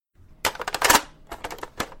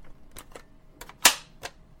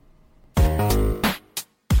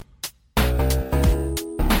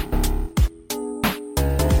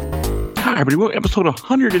everybody. Welcome to episode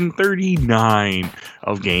 139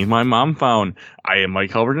 of Games My Mom Found. I am Mike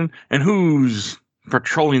Halverton, and who's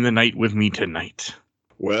patrolling the night with me tonight?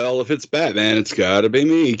 Well, if it's Batman, it's got to be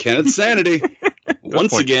me, Kenneth Sanity.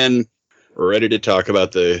 Once again, ready to talk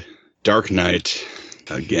about the Dark Knight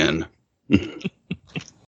again.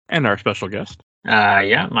 And our special guest.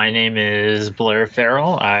 My name is Blair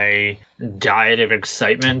Farrell. I died of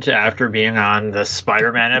excitement after being on the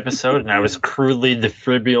Spider-Man episode, and I was crudely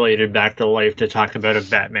defibrillated back to life to talk about a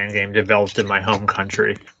Batman game developed in my home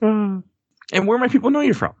country. And where might people know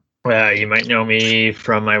you from? You might know me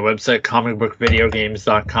from my website,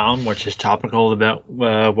 comicbookvideogames.com, which is topical about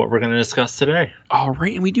what we're going to discuss today. All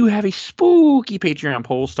right, and we do have a spooky Patreon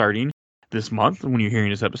poll starting this month. When you're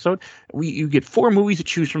hearing this episode, you get 4 movies to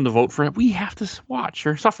choose from to vote for. We have to watch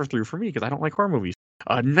or suffer through for me because I don't like horror movies.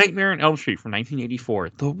 Nightmare on Elm Street from 1984,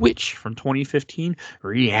 The Witch from 2015,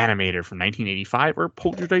 Reanimator from 1985, or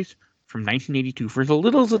Poltergeist from 1982. For as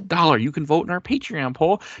little as $1, you can vote in our Patreon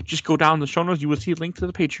poll. Just go down the show notes. You will see a link to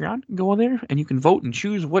the Patreon. Go there and you can vote and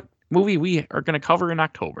choose what movie we are going to cover in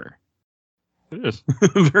October. It is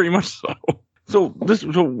very much so. So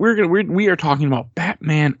we are talking about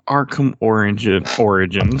Batman Arkham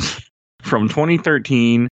Origins from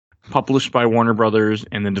 2013, published by Warner Brothers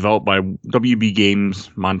and then developed by WB Games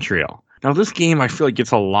Montreal. Now this game I feel like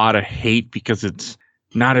gets a lot of hate because it's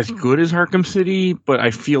not as good as Arkham City, but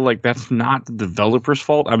I feel like that's not the developer's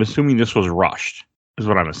fault. I'm assuming this was rushed, is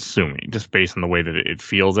what I'm assuming, just based on the way that it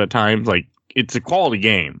feels at times. Like, it's a quality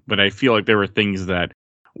game, but I feel like there were things that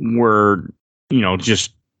were,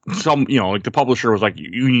 just like the publisher was like,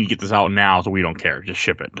 you need to get this out now, so we don't care, just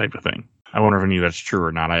ship it type of thing. I wonder if any of that's true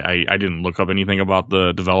or not. I didn't look up anything about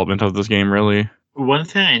the development of this game, really. One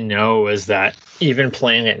thing I know is that even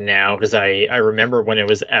playing it now, because I remember when it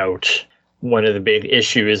was out, one of the big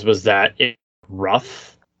issues was that it was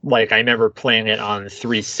rough. Like, I remember playing it on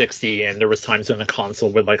 360, and there was times when the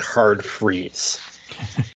console would, hard freeze.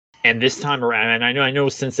 And this time around, and I know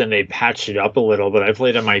since then they patched it up a little, but I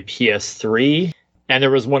played on my PS3, and there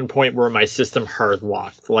was one point where my system hard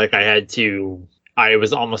locked. I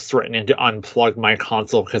was almost threatening to unplug my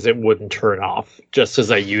console because it wouldn't turn off, just as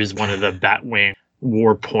I used one of the Batwing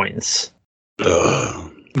war points.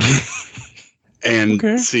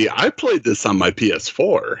 And See, I played this on my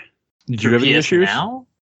PS4. Did you have any issues? Now?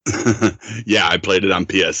 Yeah, I played it on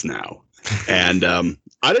PS Now. And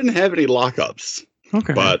I didn't have any lockups.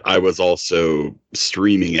 Okay. But I was also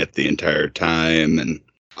streaming it the entire time, and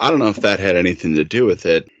I don't know if that had anything to do with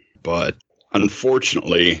it, but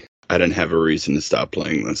unfortunately, I didn't have a reason to stop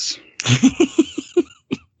playing this.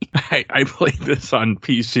 I played this on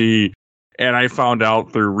PC, and I found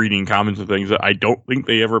out through reading comments and things that I don't think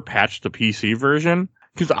they ever patched the PC version,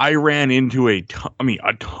 because I ran into a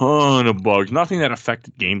ton of bugs. Nothing that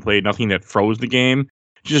affected gameplay, nothing that froze the game,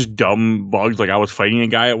 just dumb bugs. Like, I was fighting a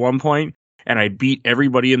guy at one point, and I beat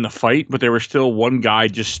everybody in the fight, but there was still one guy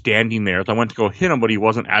just standing there. So I went to go hit him, but he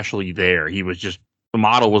wasn't actually there. He was just, the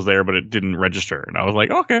model was there, but it didn't register. And I was like,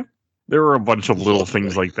 okay. There were a bunch of little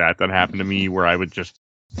things like that happened to me where I could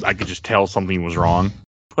just tell something was wrong,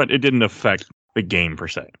 but it didn't affect the game per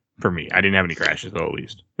se for me. I didn't have any crashes though, at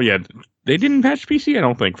least. But yeah, they didn't patch PC, I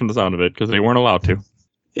don't think, from the sound of it, because they weren't allowed to.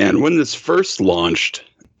 And when this first launched,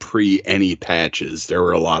 pre any patches, there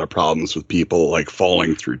were a lot of problems with people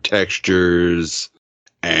falling through textures,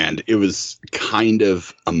 and it was kind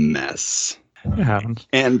of a mess. It happens.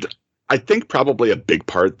 And I think probably a big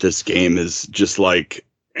part this game is just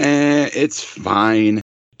it's fine,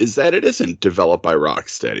 is that it isn't developed by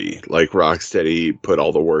Rocksteady. Rocksteady put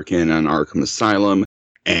all the work in on Arkham Asylum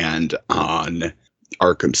and on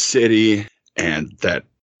Arkham City and that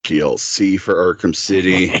DLC for Arkham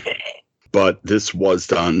City. But this was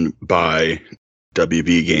done by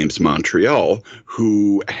WB Games Montreal,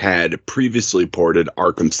 who had previously ported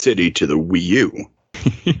Arkham City to the Wii U.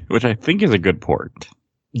 Which I think is a good port.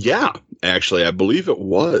 Yeah, actually, I believe it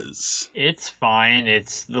was. It's fine.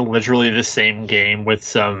 It's literally the same game with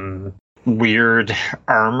some weird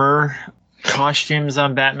armor costumes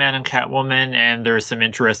on Batman and Catwoman, and there's some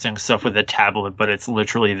interesting stuff with the tablet, but it's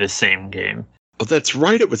literally the same game. Oh, that's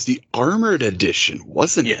right. It was the Armored Edition,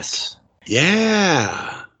 wasn't it? Yes.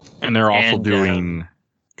 Yeah. And they're also doing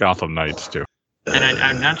Gotham Knights, too. And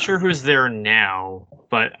I'm not sure who's there now,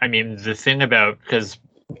 but, the thing about, because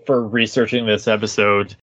for researching this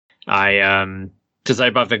episode, because I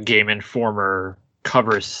bought the Game Informer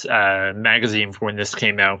covers magazine for when this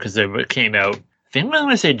came out, because it came out, I think I'm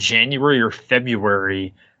going to say January or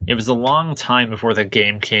February. It was a long time before the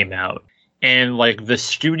game came out. And, the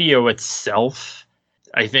studio itself,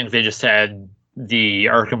 I think they just had the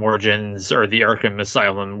Arkham Origins or the Arkham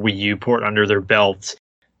Asylum Wii U port under their belt.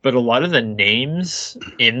 But a lot of the names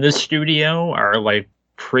in the studio are like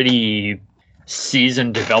pretty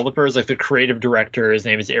seasoned developers. Like the creative director, his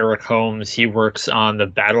name is Eric Holmes. He works on the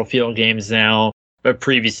Battlefield games now. But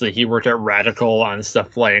previously, he worked at Radical on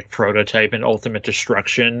stuff like Prototype and Ultimate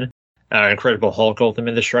Destruction. Incredible Hulk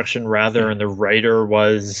Ultimate Destruction, rather. And the writer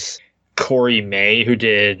was Corey May, who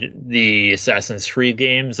did the Assassin's Creed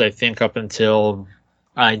games, I think up until,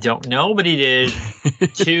 I don't know, but he did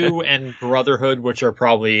 2 and Brotherhood, which are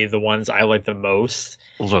probably the ones I like the most.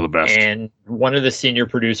 Those are the best. And one of the senior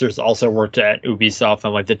producers also worked at Ubisoft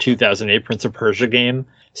on like the 2008 Prince of Persia game.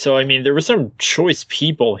 So, I mean, there were some choice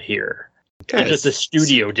people here. Guys, Just the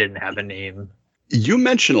studio didn't have a name. You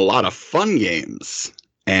mentioned a lot of fun games,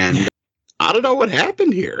 and I don't know what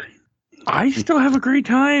happened here. I still have a great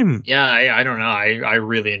time. Yeah, I don't know. I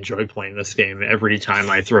really enjoy playing this game every time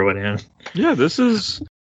I throw it in. Yeah,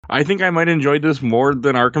 I think I might enjoy this more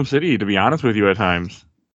than Arkham City, to be honest with you, at times.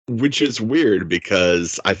 Which is weird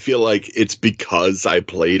because I feel like it's because I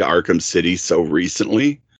played Arkham City so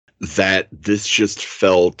recently that this just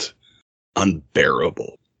felt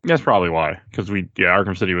unbearable. That's probably why. Because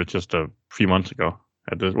Arkham City was just a few months ago.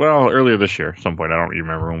 Earlier this year, at some point. I don't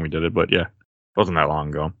remember when we did it, but yeah, it wasn't that long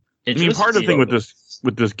ago. Part of the thing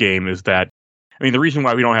with this game is that, the reason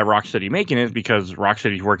why we don't have Rocksteady making it is because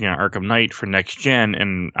Rocksteady's working on Arkham Knight for next gen,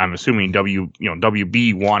 and I'm assuming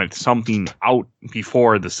WB wanted something out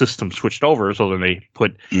before the system switched over, so then they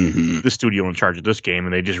put the studio in charge of this game,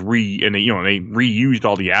 and they just they reused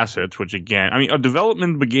all the assets. Which again,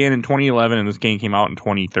 development began in 2011, and this game came out in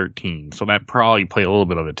 2013, so that probably played a little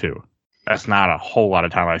bit of it too. That's not a whole lot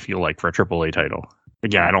of time, I feel like, for a AAA title.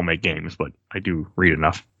 Again, I don't make games, but I do read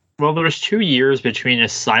enough. Well, there was 2 years between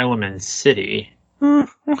Asylum and City.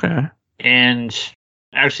 Okay. And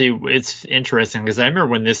actually, it's interesting because I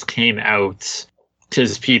remember when this came out,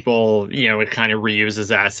 because people, it kind of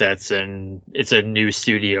reuses assets and it's a new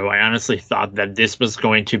studio. I honestly thought that this was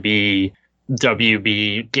going to be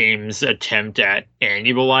WB Games' attempt at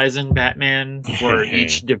annualizing Batman, where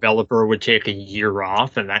each developer would take a year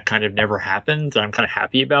off, and that kind of never happened. I'm kind of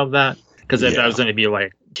happy about that. Because if that was going to be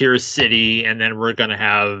like, here's City, and then we're going to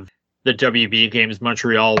have the WB Games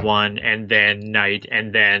Montreal one, and then Night,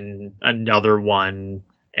 and then another one,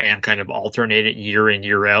 and kind of alternate it year in,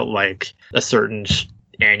 year out, like a certain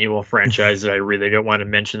annual franchise that I really don't want to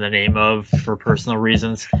mention the name of for personal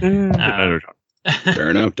reasons. Fair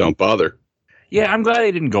enough. Don't bother. Yeah, I'm glad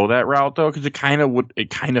they didn't go that route, though, because it kind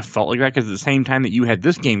of felt like that, because at the same time that you had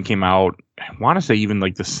this game came out, I want to say even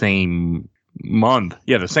like the same month.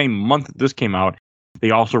 Yeah, the same month that this came out, they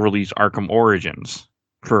also released Arkham Origins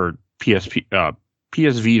for PS Vita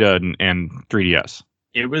and 3DS.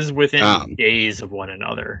 It was within days of one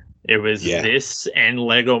another. It was this and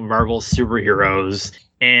Lego Marvel Superheroes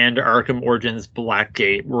and Arkham Origins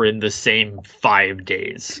Blackgate were in the same 5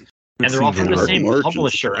 days. And they're all from the same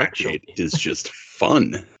publisher, actually. It is just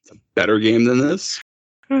fun. It's a better game than this.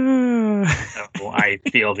 I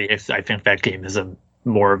think that game is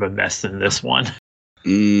more of a mess than this one.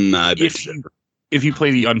 If you play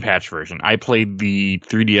the unpatched version, I played the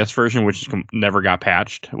 3DS version, which never got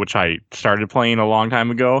patched, which I started playing a long time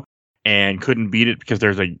ago and couldn't beat it because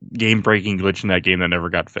there's a game-breaking glitch in that game that never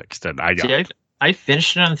got fixed. And I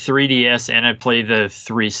finished it on 3DS and I played the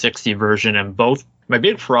 360 version, and both. My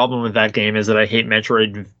big problem with that game is that I hate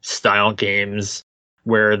Metroid-style games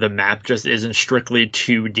where the map just isn't strictly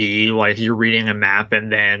 2D, like you're reading a map and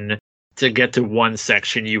then to get to one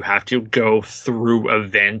section, you have to go through a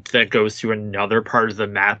vent that goes to another part of the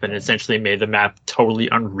map, and essentially made the map totally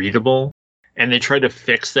unreadable. And they tried to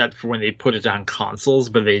fix that for when they put it on consoles,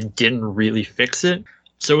 but they didn't really fix it.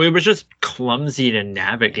 So it was just clumsy to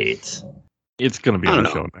navigate. It's going to be on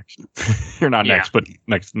the show next. You're not next, but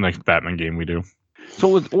next Batman game we do. So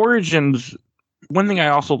with Origins, one thing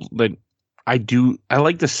I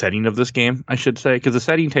like the setting of this game, I should say, because the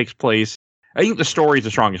setting takes place. I think the story is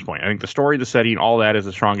the strongest point. I think the story, the setting, all that is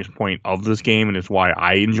the strongest point of this game, and it's why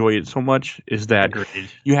I enjoy it so much, is that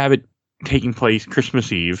you have it taking place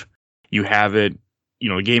Christmas Eve. You have it,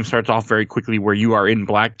 the game starts off very quickly where you are in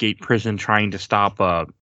Blackgate Prison trying to stop a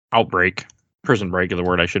outbreak. Prison break is the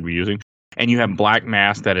word I should be using. And you have Black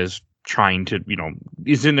Mask that is trying to,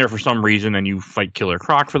 is in there for some reason, and you fight Killer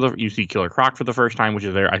Croc you see Killer Croc for the first time, which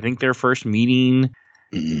is I think their first meeting.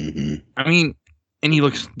 Mm-hmm. And he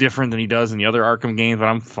looks different than he does in the other Arkham games, but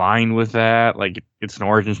I'm fine with that. Like, it's an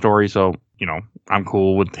origin story, so, I'm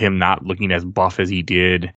cool with him not looking as buff as he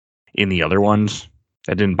did in the other ones.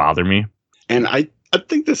 That didn't bother me. And I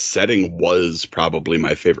think the setting was probably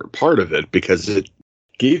my favorite part of it, because it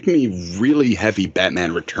gave me really heavy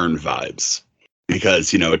Batman Return vibes.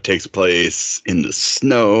 Because, it takes place in the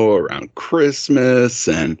snow around Christmas,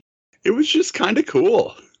 and it was just kind of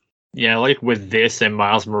cool. Yeah, like with this and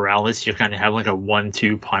Miles Morales, you kind of have like a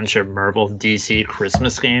 1-2 punch of Marvel DC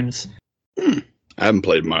Christmas games. I haven't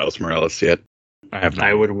played Miles Morales yet.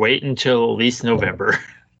 I would wait until at least November.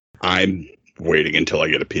 I'm waiting until I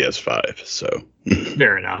get a PS5, so.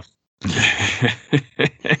 Fair enough.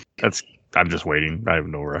 I'm just waiting. I have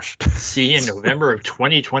no rush. See you in November of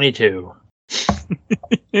 2022.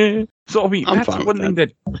 So, that's one thing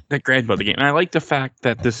that grabs about the game. And I like the fact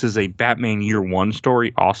that this is a Batman Year 1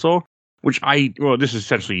 story also, which this is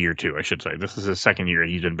essentially Year 2, I should say. This is his second year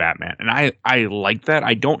he's in Batman. And I like that.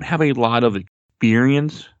 I don't have a lot of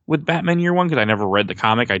experience with Batman Year 1 because I never read the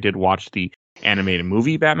comic. I did watch the animated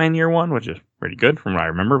movie Batman Year 1, which is pretty good from what I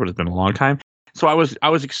remember, but it's been a long time. So I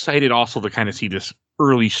was excited also to kind of see this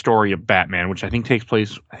early story of Batman, which I think takes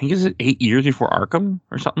place, is it 8 years before Arkham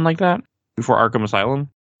or something like that? Before Arkham Asylum?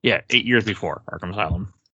 Yeah, 8 years before Arkham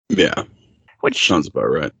Asylum. Yeah. Which sounds about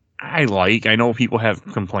right. I like. I know people have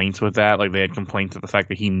complaints with that. Like, they had complaints with the fact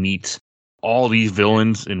that he meets all these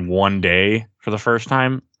villains in one day for the first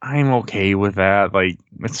time. I'm okay with that. Like,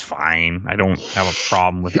 it's fine. I don't have a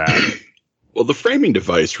problem with that. Well, the framing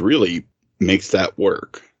device really makes that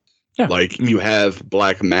work. Yeah. Like, you have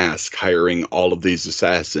Black Mask hiring all of these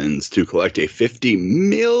assassins to collect a $50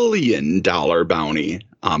 million bounty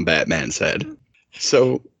on Batman's head.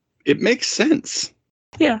 So it makes sense.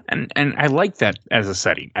 Yeah, and I like that as a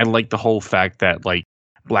setting. I like the whole fact that, like,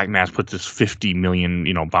 Black Mask puts this 50 million,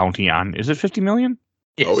 bounty on. Is it 50 million?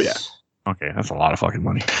 Yes. Oh, yeah. Okay, that's a lot of fucking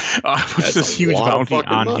money. Puts this huge bounty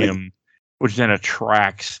on him, which then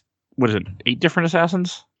attracts, 8 different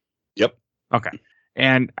assassins? Yep. Okay.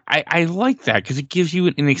 And I like that because it gives you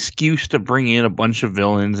an excuse to bring in a bunch of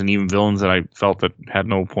villains and even villains that I felt that had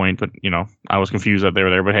no point. But, I was confused that they were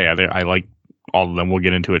there. But hey, I like all of them. We'll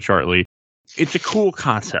get into it shortly. It's a cool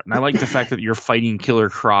concept. And I like the fact that you're fighting Killer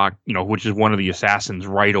Croc, which is one of the assassins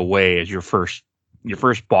right away as your first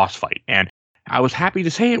boss fight. And I was happy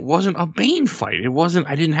to say it wasn't a Bane fight.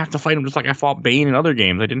 I didn't have to fight him just like I fought Bane in other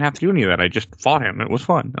games. I didn't have to do any of that. I just fought him. It was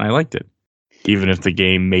fun. And I liked it. Even if the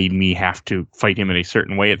game made me have to fight him in a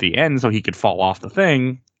certain way at the end so he could fall off the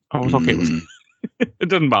thing, I was okay with it. It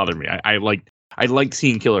doesn't bother me. I liked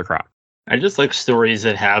seeing Killer Croc. I just like stories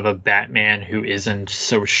that have a Batman who isn't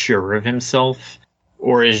so sure of himself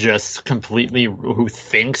or is just who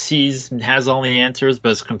thinks has all the answers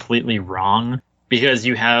but is completely wrong. Because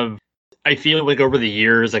I feel like over the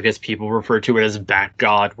years, I guess people refer to it as Bat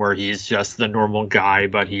God, where he's just the normal guy,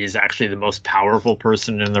 but he's actually the most powerful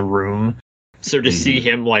person in the room. So to see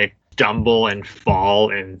him like stumble and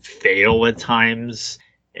fall and fail at times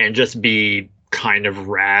and just be kind of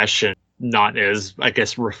rash and not as, I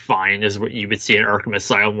guess, refined as what you would see in Arkham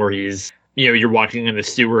Asylum, where he's, you're walking in the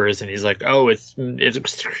sewers and he's like, oh, it's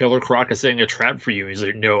Killer Croc is setting a trap for you. He's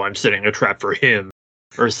like, no, I'm setting a trap for him,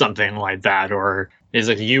 or something like that. Or he's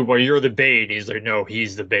like, you're the bait. He's like, no,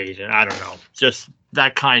 he's the bait. And I don't know, just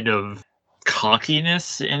that kind of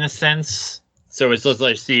cockiness in a sense. So it's just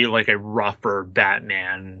like see like a rougher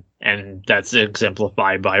Batman, and that's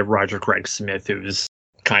exemplified by Roger Craig Smith, who's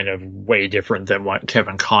kind of way different than what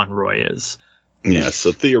Kevin Conroy is. Yeah,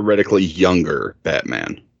 so theoretically younger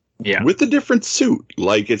Batman. Yeah. With a different suit.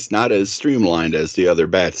 Like, it's not as streamlined as the other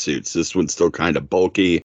bat suits. This one's still kind of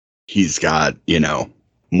bulky. He's got,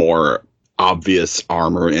 more obvious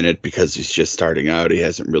armor in it because he's just starting out. He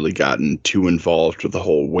hasn't really gotten too involved with the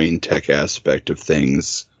whole Wayne Tech aspect of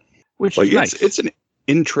things. Which is nice. It's an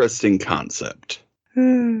interesting concept.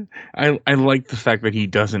 I like the fact that he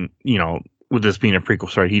doesn't, with this being a prequel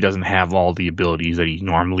story, he doesn't have all the abilities that he's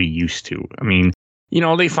normally used to. I mean,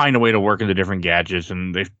 they find a way to work into different gadgets,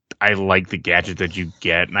 and I like the gadget that you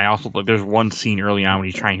get. And I also like there's one scene early on when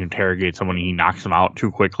he's trying to interrogate someone and he knocks him out too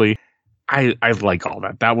quickly. I like all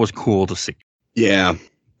that. That was cool to see. Yeah,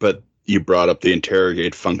 but you brought up the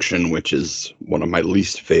interrogate function, which is one of my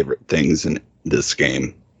least favorite things in this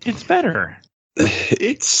game. It's better.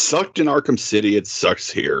 It sucked in Arkham City. It sucks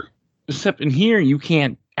here. Except in here, you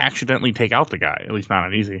can't accidentally take out the guy. At least not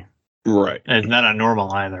on easy. Right. And not on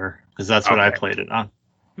normal either, because that's what I played it on.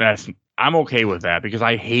 I'm okay with that because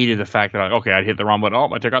I hated the fact that I'd hit the wrong button.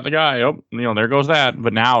 Oh, I took out the guy. Oh, there goes that.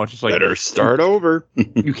 But now it's just like better start over.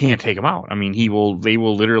 You can't take him out. I mean, they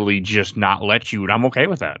will literally just not let you, and I'm okay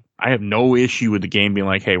with that. I have no issue with the game being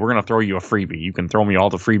like, hey, we're gonna throw you a freebie. You can throw me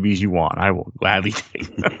all the freebies you want. I will gladly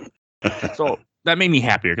take them. So that made me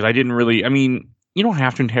happier because I didn't really. I mean, you don't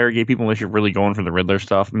have to interrogate people unless you're really going for the Riddler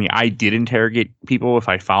stuff. I mean, I did interrogate people if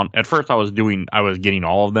I found. At first, I was getting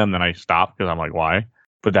all of them. Then I stopped because I'm like, why?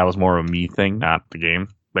 but that was more of a me thing, not the game.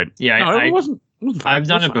 But Yeah, no, it wasn't fun. I've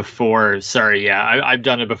done was it before. Sorry, yeah, I've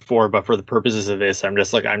done it before, but for the purposes of this, I'm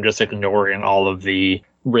just ignoring all of the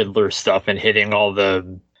Riddler stuff and hitting all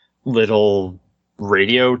the little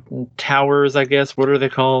radio towers, I guess. What are they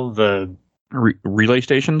called? The relay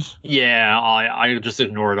stations? Yeah, I just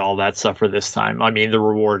ignored all that stuff for this time. I mean, the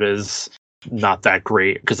reward is not that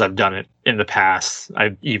great because I've done it in the past.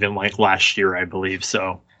 I even like last year, I believe.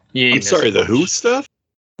 So yeah. I'm sorry, the Who stuff?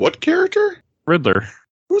 What character? Riddler.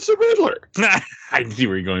 Who's the Riddler? I see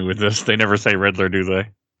where you're going with this. They never say Riddler, do they?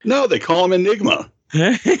 No, they call him Enigma.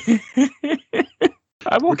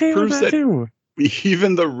 I'm okay with that too.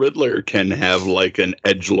 Even the Riddler can have like an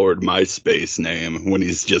edgelord MySpace name when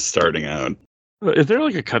he's just starting out. Is there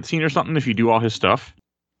like a cutscene or something if you do all his stuff?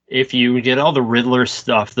 If you get all the Riddler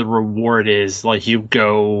stuff, the reward is like you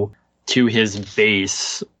go to his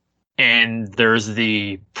base and there's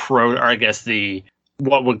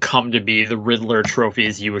what would come to be the Riddler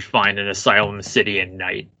trophies you would find in Asylum City at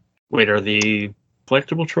night. Wait, are the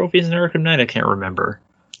collectible trophies in Arkham Knight? I can't remember.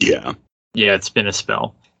 Yeah. Yeah, it's been a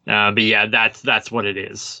spell. But yeah, that's what it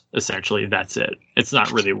is. Essentially, that's it. It's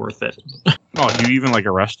not really worth it. Oh, do you even like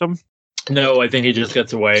arrest him? No, I think he just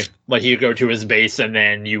gets away. Like you go to his base and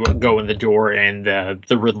then you go in the door and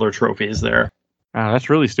the Riddler trophy is there. That's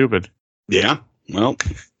really stupid. Yeah. Well,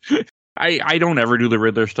 I don't ever do the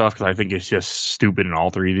Riddler stuff because I think it's just stupid in all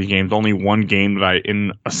three of these games. Only one game that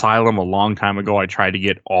in Asylum a long time ago, I tried to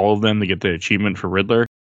get all of them to get the achievement for Riddler.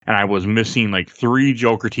 And I was missing like 3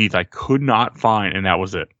 Joker teeth I could not find, and that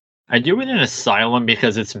was it. I do it in Asylum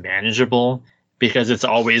because it's manageable, because it's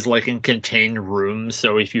always like in contained rooms.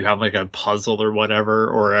 So if you have like a puzzle or whatever,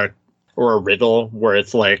 or a riddle where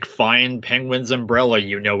it's like find Penguin's umbrella,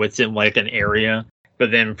 it's in like an area. But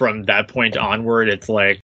then from that point onward, it's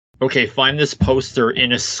like, okay, find this poster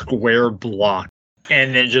in a square block.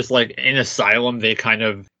 And then just like in Asylum, they kind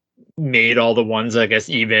of made all the ones, I guess,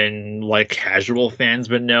 even like casual fans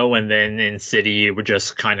would know. And then in City, it would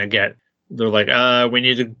just kind of they're like, we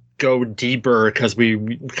need to go deeper because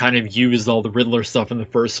we kind of used all the Riddler stuff in the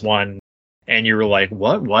first one. And you were like,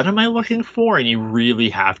 what am I looking for? And you really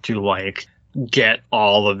have to like get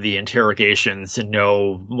all of the interrogations to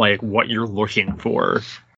know like what you're looking for.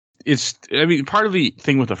 Part of the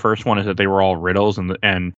thing with the first one is that they were all riddles,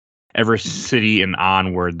 and every city and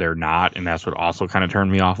onward they're not, and that's what also kind of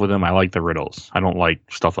turned me off with them. I like the riddles. I don't like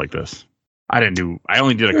stuff like this. I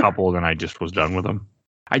only did a couple, then I just was done with them.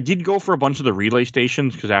 I did go for a bunch of the relay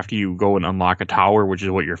stations, because after you go and unlock a tower, which is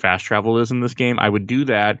what your fast travel is in this game, I would do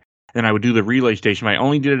that, and I would do the relay station. I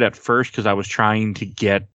only did it at first because I was trying to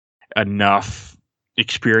get enough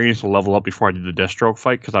experience to level up before I did the Deathstroke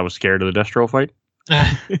fight, because I was scared of the Deathstroke fight.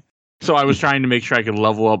 So I was trying to make sure I could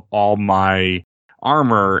level up all my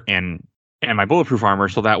armor and my bulletproof armor,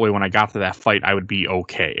 so that way when I got to that fight, I would be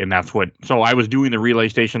okay. And so I was doing the relay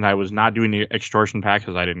station. I was not doing the extortion pack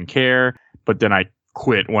because I didn't care, but then I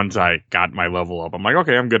quit once I got my level up. I'm like,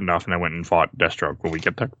 okay, I'm good enough, and I went and fought Deathstroke when we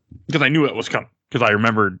get there, because I knew it was coming, because I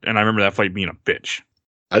remember that fight being a bitch.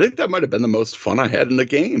 I think that might have been the most fun I had in the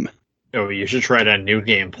game. Oh, you should try it on New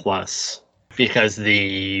Game Plus, because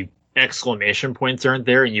the exclamation points aren't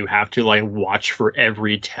there, and you have to like watch for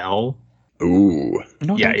every tell. Ooh.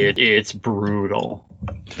 No, yeah, it's brutal.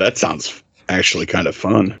 That sounds actually kind of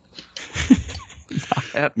fun.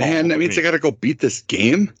 Man, that means I gotta go beat this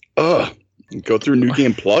game? Ugh. Go through New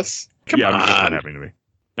Game Plus? Come on. Not happening to me.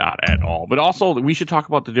 Not at all. But also, we should talk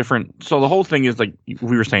about the different... So the whole thing is, like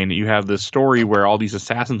we were saying, that you have this story where all these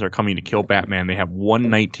assassins are coming to kill Batman. They have one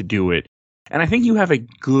night to do it. And I think you have a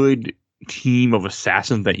good team of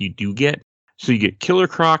assassins that you do get. So you get Killer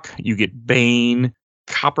Croc, you get Bane,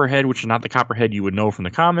 Copperhead, which is not the Copperhead you would know from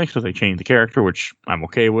the comics, because they changed the character, which I'm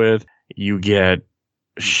okay with. You get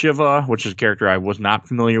Shiva, which is a character I was not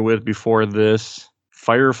familiar with before this.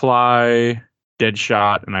 Firefly,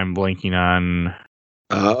 Deadshot, and I'm blanking on...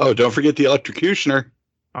 don't forget the Electrocutioner.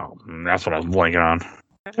 Oh, that's what I was blanking on.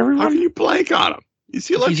 How can you blank on him? He's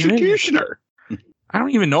the Electrocutioner. I don't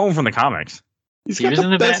even know him from the comics. He was in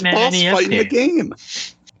the best boss fight in the game.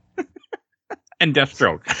 And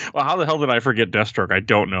Deathstroke. Well, how the hell did I forget Deathstroke? I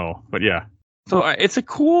don't know. But yeah. So it's a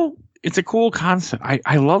cool concept.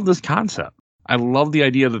 I love this concept. I love the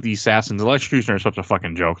idea that the assassins, the Electrocutioner is such a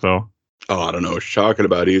fucking joke, though. Oh, I don't know what you're talking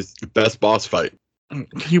about. He's the best boss fight.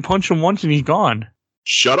 You punch him once and he's gone.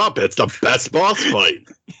 Shut up. It's the best boss fight.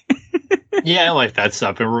 Yeah, I like that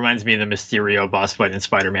stuff. It reminds me of the Mysterio boss fight in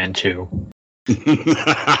Spider-Man 2.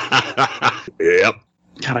 Yep.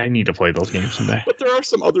 God, I need to play those games someday. But there are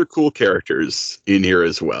some other cool characters in here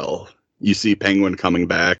as well. You see Penguin coming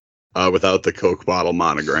back without the Coke bottle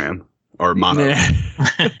monogram. or mono,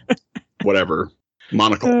 Yeah. whatever.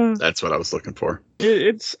 Monocle. That's what I was looking for.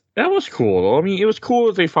 That was cool though. I mean, it was cool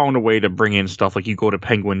that they found a way to bring in stuff like you go to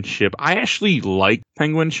Penguin Ship. I actually like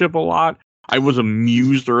Penguin Ship a lot. I was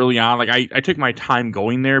amused early on. Like I took my time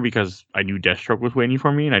going there because I knew Deathstroke was waiting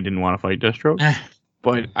for me and I didn't want to fight Deathstroke.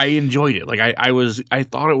 But I enjoyed it. Like I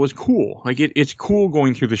thought it was cool. Like it's cool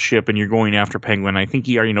going through the ship and you're going after Penguin. I think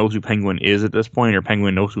he already knows who Penguin is at this point, or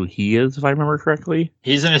Penguin knows who he is, if I remember correctly.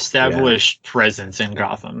 He's an established presence in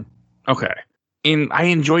Gotham. Okay. And I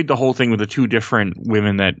enjoyed the whole thing with the two different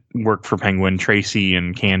women that work for Penguin, Tracy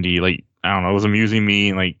and Candy. Like, I don't know, it was amusing me.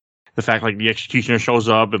 And like the fact like the Executioner shows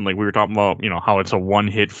up and like we were talking about, how it's a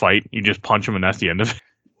one-hit fight. You just punch him and that's the end of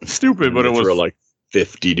it. Stupid, but it was like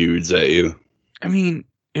 50 dudes at you. I mean,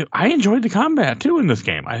 I enjoyed the combat too in this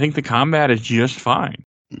game. I think the combat is just fine.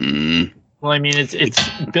 Mm. Well, I mean, it's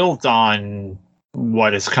built on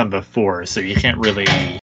what has come before, so you can't really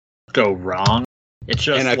go wrong. It's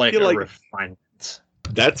just like a refinement.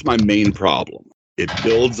 That's my main problem. It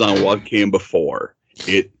builds on what came before.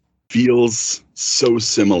 It feels so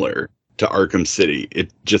similar to Arkham City.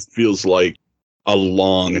 It just feels like a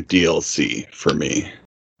long DLC for me.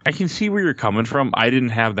 I can see where you're coming from. I didn't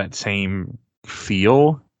have that same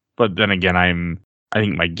feel, but then again, I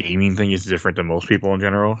think my gaming thing is different than most people in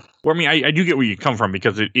general. Well, I mean, I do get where you come from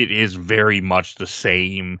because it is very much the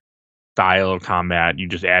same style of combat. You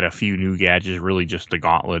just add a few new gadgets, really just the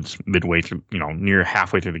gauntlets midway through, near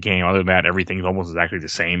halfway through the game. Other than that, everything's almost exactly the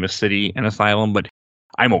same as City and Asylum, but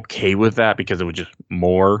I'm okay with that because it was just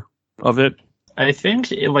more of it. I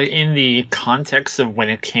think like in the context of when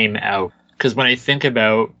it came out, because when I think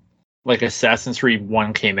about like Assassin's Creed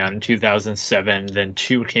 1 came out in 2007, then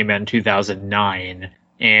 2 came out in 2009,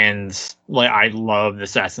 and like I loved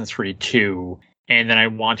Assassin's Creed 2, and then I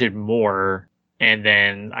wanted more, and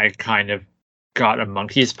then I kind of got a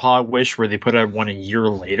monkey's paw wish where they put out one a year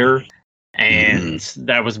later, and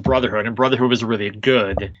that was Brotherhood, and Brotherhood was really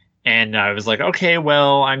good. And I was like, okay,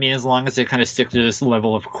 well, I mean, as long as they kind of stick to this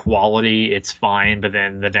level of quality, it's fine. But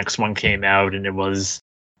then the next one came out and it was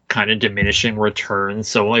kind of diminishing returns.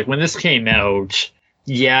 So like when this came out,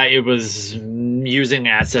 yeah, it was using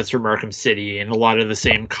assets from Arkham City and a lot of the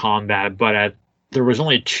same combat, but there was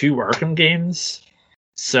only 2 Arkham games.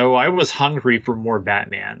 So I was hungry for more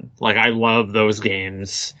Batman. Like I love those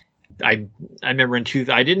games. I remember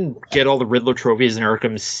I didn't get all the Riddler trophies in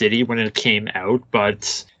Arkham City when it came out,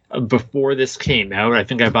 but before this came out, I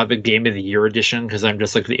think I bought the Game of the Year edition because I'm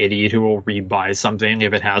just like the idiot who will rebuy something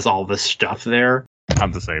if it has all the stuff there.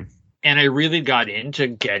 I'm the same. And I really got into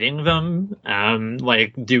getting them.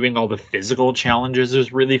 Like doing all the physical challenges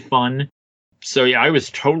was really fun. So yeah, I was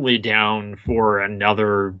totally down for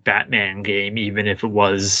another Batman game, even if it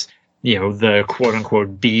was, the quote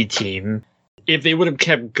unquote B team. If they would have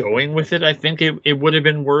kept going with it, I think it would have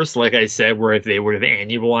been worse. Like I said, where if they would have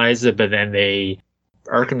annualized it, but then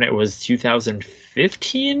Arkham Knight was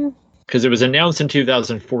 2015? Because it was announced in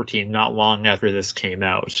 2014, not long after this came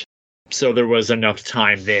out. So there was enough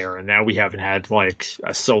time there, and now we haven't had like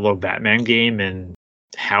a solo Batman game in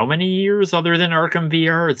how many years other than Arkham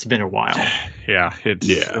VR? It's been a while. Yeah,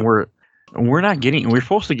 we're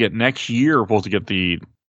supposed to get next year. We're supposed to get the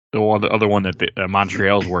other one that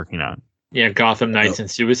Montreal's working on. Yeah, Gotham Knights and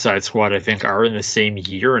Suicide Squad I think are in the same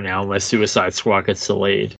year now, unless Suicide Squad gets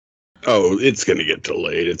delayed. Oh, it's going to get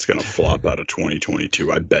delayed. It's going to flop out of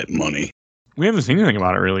 2022. I bet money. We haven't seen anything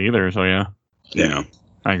about it really either, so yeah. Yeah.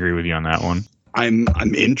 I agree with you on that one.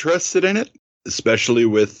 I'm interested in it, especially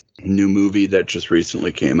with new movie that just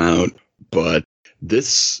recently came out. But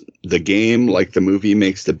the game, like the movie,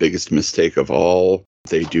 makes the biggest mistake of all.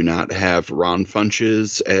 They do not have Ron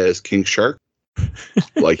Funches as King Shark,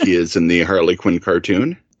 like he is in the Harley Quinn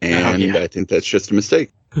cartoon. And I think that's just a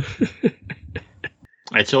mistake.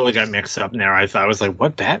 I totally got mixed up there. I was like,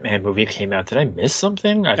 what Batman movie came out? Did I miss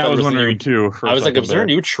something? I was wondering too. I was like, is there a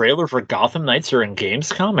new trailer for Gotham Knights or in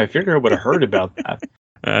Gamescom? I figured I would have heard about that.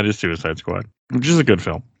 Just Suicide Squad, which is a good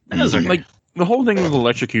film. Okay. Like the whole thing with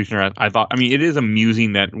Electrocutioner, I thought. I mean, it is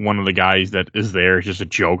amusing that one of the guys that is there is just a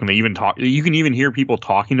joke, and they even talk. You can even hear people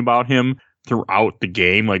talking about him throughout the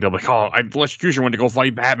game. Like they'll be like, "Oh, Electrocutioner went to go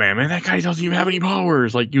fight Batman. Man, that guy doesn't even have any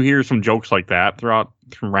powers." Like you hear some jokes like that throughout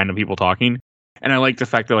from random people talking. And I like the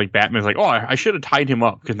fact that like Batman's like, oh, I should have tied him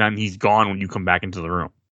up because then he's gone when you come back into the room.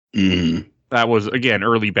 Mm. That was, again,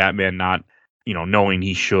 early Batman not, knowing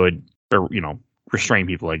he should, or, restrain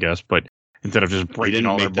people, I guess. But instead of just breaking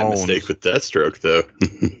all their bones. He didn't make that mistake with Deathstroke, though.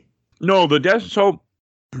 No, so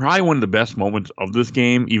probably one of the best moments of this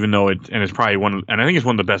game, even though it's probably and I think it's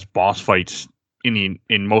one of the best boss fights in the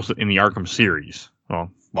Arkham series.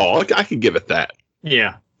 Well, I could give it that.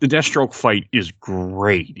 Yeah. the Deathstroke fight is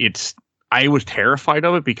great. I was terrified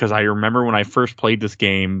of it because I remember when I first played this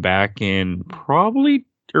game back in probably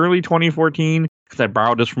early 2014, because I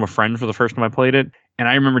borrowed this from a friend for the first time I played it. And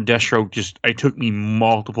I remember Deathstroke it took me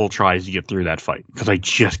multiple tries to get through that fight because I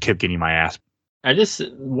just kept getting my ass.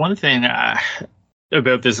 One thing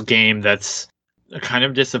about this game that's kind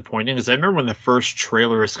of disappointing is I remember when the first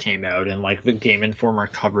trailers came out and like the Game Informer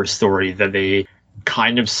cover story that they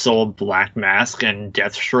kind of sold Black Mask and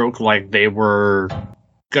Deathstroke like they were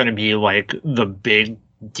going to be like the big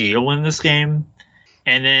deal in this game.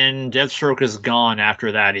 And then Deathstroke is gone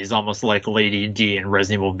after that. He's almost like Lady D in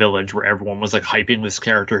Resident Evil Village, where everyone was like hyping this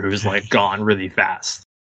character who's like gone really fast.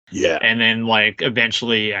 Yeah. And then like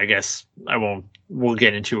eventually, I guess we'll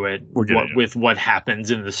get into it with what happens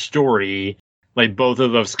in the story. Like both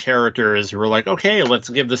of those characters were like, okay, let's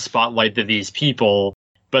give the spotlight to these people.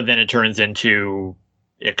 But then it turns into,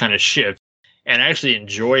 it kind of shifts. And I actually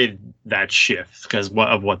enjoyed that shift because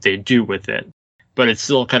of what they do with it. But it's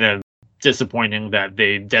still kind of disappointing that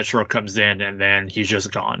Deathstroke comes in and then he's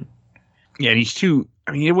just gone. Yeah, and he's too...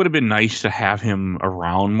 I mean, it would have been nice to have him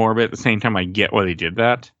around more, but at the same time, I get why they did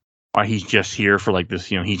that. Why he's just here for like this,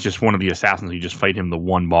 he's just one of the assassins. You just fight him the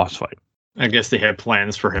one boss fight. I guess they had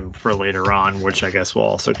plans for him for later on, which I guess we'll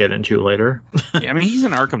also get into later. Yeah, I mean, he's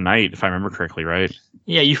an Arkham Knight, if I remember correctly, right?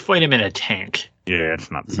 Yeah, you fight him in a tank. Yeah, it's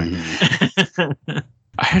not the same.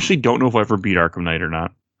 I actually don't know if I ever beat Arkham Knight or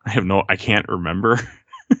not. I can't remember.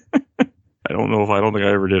 I don't think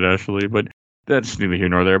I ever did, actually, but that's neither here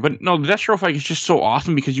nor there. But no, the Deathstroke fight is just so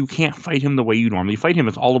awesome because you can't fight him the way you normally fight him.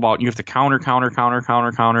 It's all about, you have to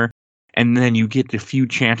counter, and then you get the few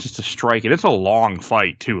chances to strike. And it's a long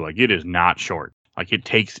fight, too. Like, it is not short. Like, it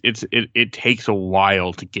takes a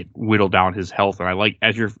while to get whittled down his health. And I like,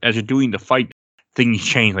 as you're doing the fight, things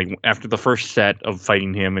change. Like, after the first set of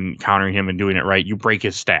fighting him and countering him and doing it right, you break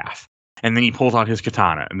his staff. And then he pulls out his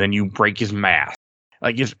katana, and then you break his mask.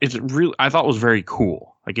 Like, it's really, I thought it was very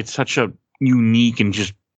cool. Like, it's such a unique and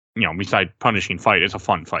just, besides punishing fight, it's a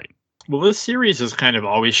fun fight. Well, this series has kind of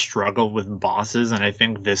always struggled with bosses, and I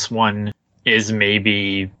think this one is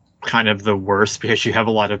maybe kind of the worst because you have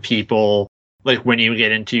a lot of people, like when you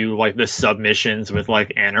get into like the submissions with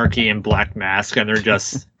like Anarchy and Black Mask, and they're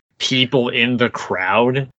just people in the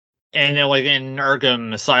crowd. And like in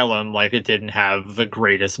Arkham Asylum, like it didn't have the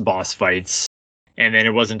greatest boss fights. And then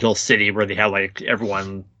it wasn't until City where they had like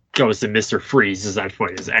everyone goes to Mr. Freeze, as that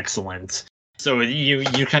fight is excellent. So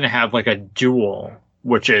you kind of have like a duel,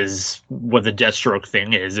 which is what the Deathstroke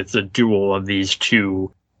thing is. It's a duel of these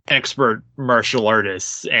two expert martial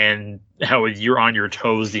artists, and how you're on your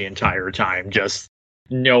toes the entire time, just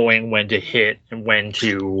knowing when to hit and when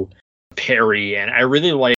to parry. And I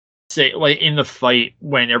really like in the fight,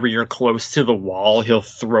 whenever you're close to the wall, he'll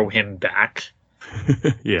throw him back.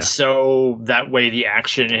 Yeah. So that way the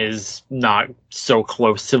action is not so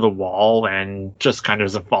close to the wall and just kind of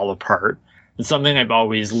doesn't fall apart. And something I've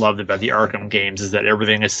always loved about the Arkham games is that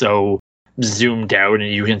everything is so zoomed out and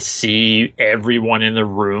you can see everyone in the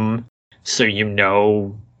room, so you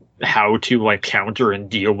know how to like counter and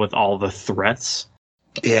deal with all the threats.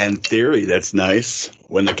 Yeah, in theory, that's nice.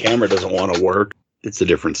 When the camera doesn't want to work, it's a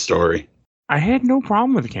different story. I had no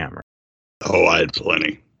problem with the camera. Oh, I had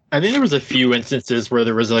plenty. I think there was a few instances where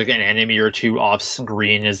there was like an enemy or two off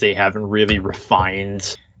screen, as they haven't really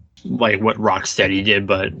refined like what Rocksteady did,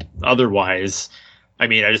 but otherwise, I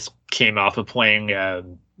mean, I just came off of playing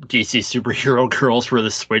DC Superhero Girls for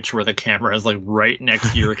the Switch, where the camera is like right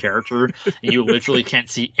next to your character, and you literally can't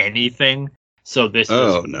see anything. So this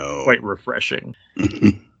is quite refreshing.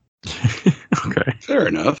 Okay, fair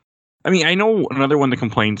enough. I mean, I know another one of the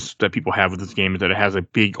complaints that people have with this game is that it has a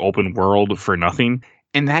big open world for nothing.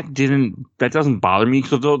 And that doesn't bother me,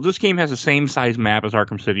 because this game has the same size map as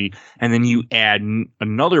Arkham City, and then you add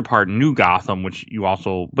another part, New Gotham, which you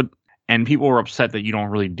also, and people were upset that you don't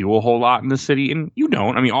really do a whole lot in the city, and you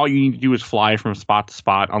don't. I mean, all you need to do is fly from spot to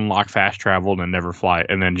spot, unlock fast travel, and then never fly,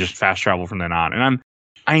 and then just fast travel from then on. And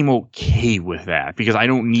I'm okay with that, because I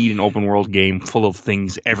don't need an open world game full of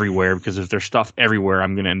things everywhere, because if there's stuff everywhere,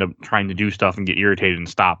 I'm going to end up trying to do stuff and get irritated and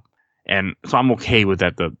stop. And so I'm okay with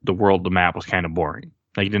that. The map was kind of boring.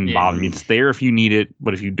 Like, it didn't bother me. It's there if you need it,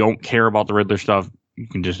 but if you don't care about the Riddler stuff, you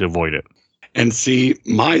can just avoid it. And see,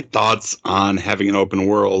 my thoughts on having an open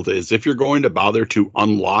world is, if you're going to bother to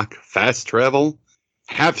unlock fast travel,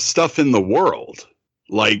 have stuff in the world.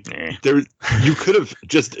 Like, you could have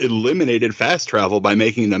just eliminated fast travel by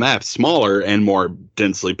making the map smaller and more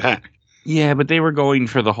densely packed. Yeah, but they were going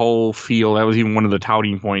for the whole feel. That was even one of the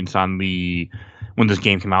touting points on the when this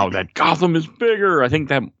game came out that Gotham is bigger. I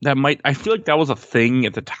think I feel like that was a thing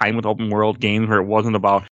at the time with open world games where it wasn't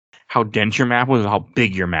about how dense your map was, how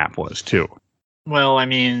big your map was too. Well, I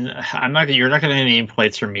mean, you're not going to get any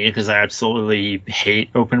plates from me because I absolutely hate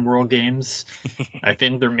open world games. I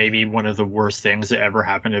think they're maybe one of the worst things that ever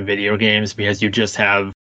happened to video games because you just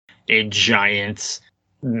have a giant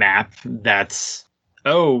map that's,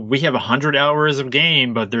 we have 100 hours of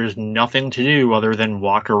game, but there's nothing to do other than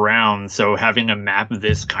walk around. So having a map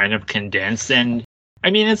this kind of condensed, and I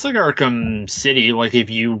mean, it's like Arkham City. Like if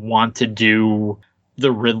you want to do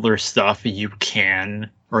the Riddler stuff, you can,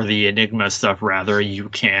 or the Enigma stuff rather, you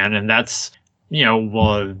can, and that's,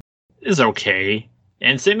 is okay.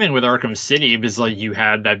 And same thing with Arkham City, because like you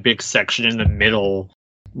had that big section in the middle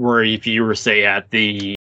where if you were, say, at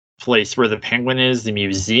the place where the Penguin is, the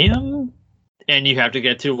museum, and you have to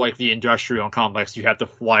get to like the industrial complex, you have to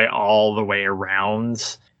fly all the way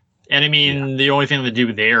around. And I mean, the only thing to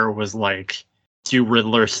do there was like do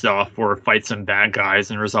Riddler stuff or fight some bad guys,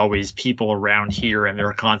 and there's always people around here, and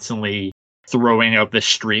they're constantly throwing out the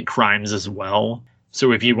street crimes as well.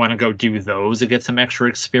 So if you want to go do those to get some extra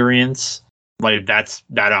experience, like that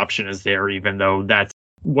option is there, even though that's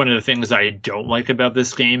one of the things I don't like about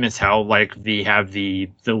this game is how like they have the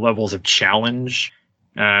levels of challenge,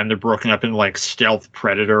 and they're broken up in like stealth,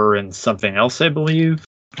 predator, and something else, I believe.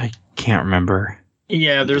 I can't remember.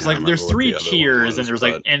 Yeah, there's 3 tiers, and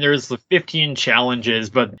there's the 15 challenges,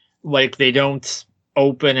 but like they don't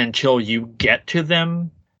open until you get to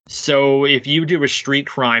them. So if you do a street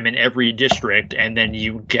crime in every district and then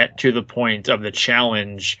you get to the point of the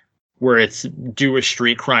challenge where it's do a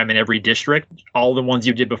street crime in every district, all the ones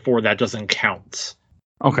you did before that doesn't count.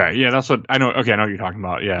 Okay, yeah, that's what I know. Okay, I know what you're talking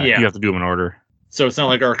about. Yeah, you have to do them in order. So it's not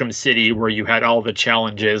like Arkham City where you had all the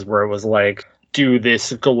challenges where it was like, do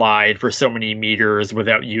this glide for so many meters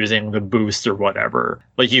without using the boost or whatever.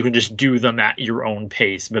 Like you can just do them at your own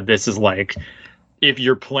pace. But this is like, if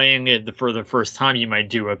you're playing it for the first time, you might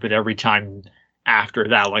do it, but every time after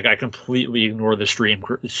that, like I completely ignore the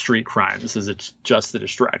street crimes as it's just a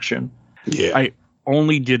distraction. Yeah. I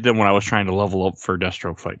only did them when I was trying to level up for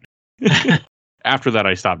Deathstroke fight. After that,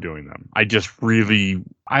 I stopped doing them. I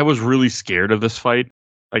was really scared of this fight.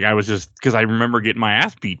 Like I was just, because I remember getting my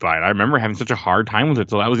ass beat by it. I remember having such a hard time with it.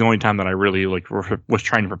 So that was the only time that I really was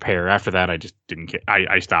trying to prepare. After that, I just didn't get,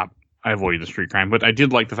 I stopped. I avoided the street crime, but I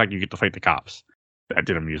did like the fact you get to fight the cops. That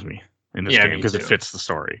did amuse me in this game because it fits the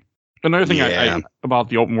story. Another thing I about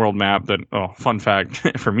the open world map that, fun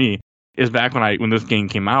fact for me, is back when this game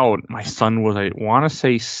came out, my son was, I want to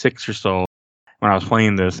say 6 or so when I was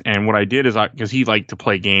playing this. And what I did is, because he liked to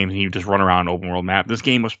play games and he would just run around an open world map, this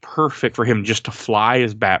game was perfect for him just to fly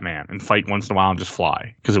as Batman and fight once in a while and just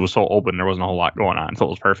fly. Because it was so open, there wasn't a whole lot going on. So it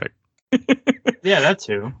was perfect. Yeah, that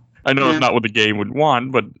too. I know it's not what the game would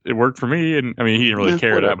want, but it worked for me. And I mean, he didn't really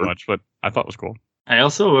care that much, but I thought it was cool. I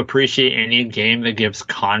also appreciate any game that gives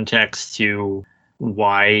context to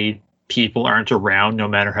why people aren't around, no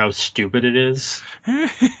matter how stupid it is.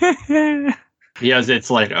 Because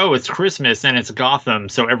it's like, it's Christmas and it's Gotham,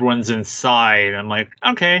 so everyone's inside. I'm like,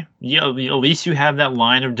 okay, at least you have that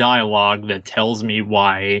line of dialogue that tells me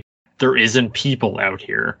why there isn't people out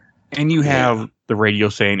here. And you have the radio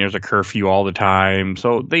saying there's a curfew all the time.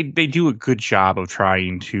 So they do a good job of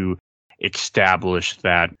trying to establish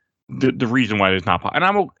that the reason why it's not and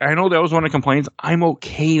I know that was one of the complaints. I'm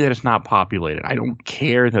okay that it's not populated. I don't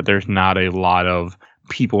care that there's not a lot of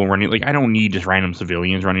people running. Like, I don't need just random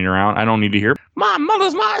civilians running around. I don't need to hear my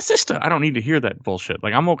mother's my sister. I don't need to hear that bullshit.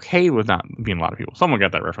 Like, I'm okay with not being a lot of people. Someone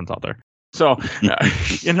got that reference out there. So,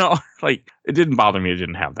 like, it didn't bother me. It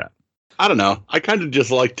didn't have that. I don't know. I kind of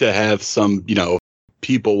just like to have some,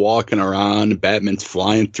 people walking around, Batman's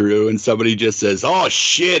flying through, and somebody just says, "Oh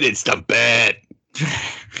shit, it's the Bat."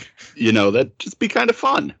 That'd just be kind of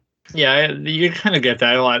fun. Yeah, you kind of get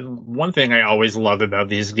that a lot. One thing I always love about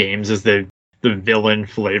these games is the villain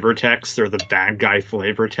flavor text or the bad guy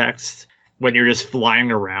flavor text. When you're just flying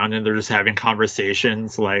around and they're just having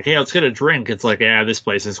conversations like, "Hey, let's get a drink." It's like, "Yeah, this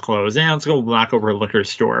place is closed. Yeah, let's go knock over a liquor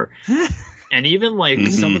store." And even like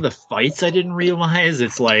some of the fights I didn't realize,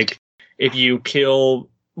 it's like if you kill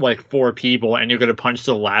like 4 people and you're going to punch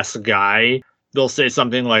the last guy, they'll say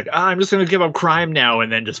something like, "I'm just going to give up crime now,"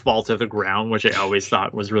 and then just fall to the ground, which I always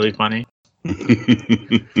thought was really funny.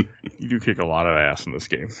 You do kick a lot of ass in this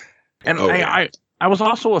game. And I was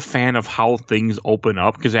also a fan of how things open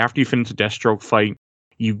up, because after you finish the Deathstroke fight,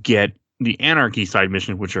 you get the Anarchy side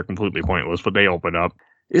missions, which are completely pointless, but they open up.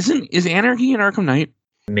 Is Anarchy in Arkham Knight?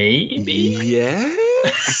 Maybe. Yeah.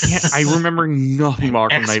 I remember nothing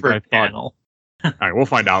about Arkham Knight, but I thought All right, we'll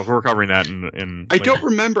find out. We're covering that in I don't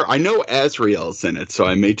remember. I know Azrael's in it, so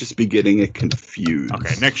I may just be getting it confused.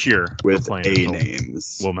 Okay, next year with we're A playing it,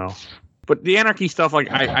 names. we'll know. But the anarchy stuff, like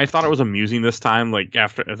I thought it was amusing this time. Like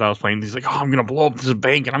as I was playing, he's like, "Oh, I'm gonna blow up this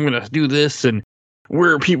bank and I'm gonna do this," and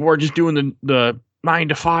where people are just doing the 9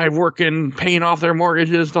 to 5 working, paying off their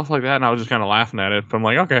mortgages, stuff like that. And I was just kind of laughing at it. But I'm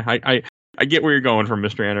like, okay, I get where you're going from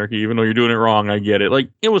Mr. Anarchy, even though you're doing it wrong. I get it. Like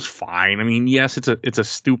it was fine. I mean, yes, it's a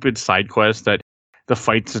stupid side quest that the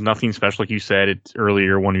fights is nothing special, like you said. It's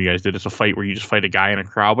earlier. One of you guys did. It's a fight where you just fight a guy in a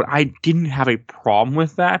crowd. But I didn't have a problem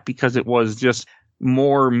with that because it was just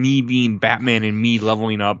more me being Batman and me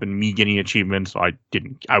leveling up and me getting achievements. So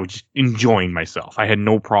I was just enjoying myself. I had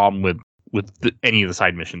no problem with any of the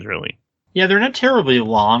side missions really. Yeah, they're not terribly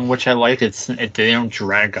long, which I like. They don't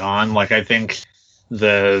drag on. Like I think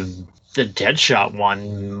the Deadshot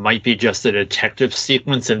one might be just a detective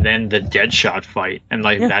sequence and then the Deadshot fight, and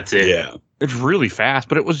that's it. Yeah, it's really fast,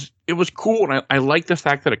 but it was cool, and I like the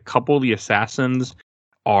fact that a couple of the assassins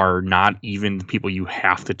are not even the people you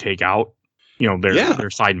have to take out. You know, they're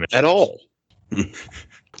side missions at all.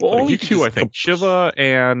 Well, only two, I think. Shiva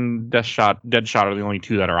and Deadshot are the only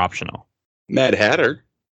two that are optional. Mad Hatter.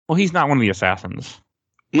 Well, he's not one of the assassins.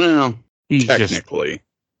 Well, He's technically.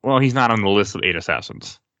 He's not on the list of 8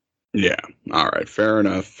 assassins. Yeah. All right. Fair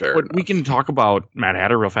enough. But we can talk about Mad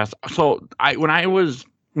Hatter real fast. So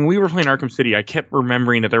when we were playing Arkham City, I kept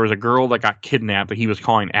remembering that there was a girl that got kidnapped that he was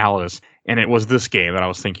calling Alice, and it was this game that I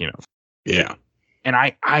was thinking of. Yeah. And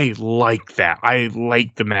I like that. I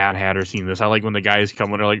like the Mad Hatter seeing this. I like when the guys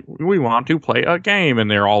come and they're like, we want to play a game,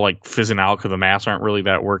 and they're all like fizzing out because the masks aren't really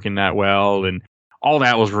working that well, and all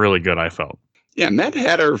that was really good, I felt. Yeah, Mad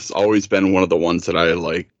Hatter's always been one of the ones that I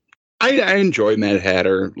like. I enjoy Mad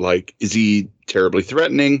Hatter. Like, is he terribly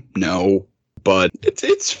threatening? No, but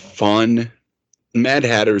it's fun. Mad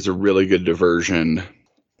Hatter's a really good diversion.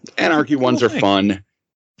 Anarchy ones are fun.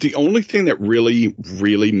 The only thing that really,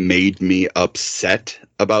 really made me upset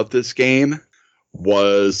about this game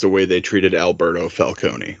was the way they treated Alberto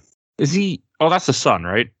Falcone. Is he? Oh, that's the son,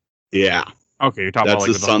 right? Yeah. Okay, you're talking that's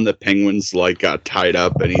about the son that Penguin's got tied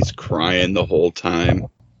up and he's crying the whole time.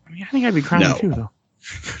 I mean, I think I'd be crying too, though.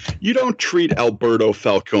 You don't treat Alberto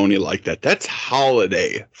Falcone like that. That's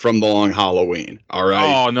Holiday from The Long Halloween. All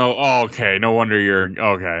right. Oh no. Oh, okay. No wonder you're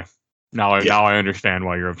okay. Now I understand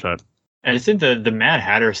why you're upset. And I think the Mad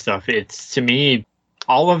Hatter stuff. It's, to me,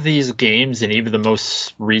 all of these games and even the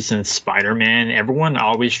most recent Spider-Man, everyone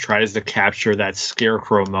always tries to capture that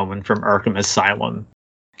Scarecrow moment from Arkham Asylum.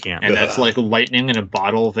 Can't. And that's like lightning in a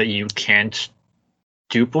bottle that you can't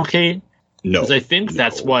duplicate. No. Because I think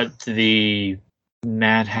that's what the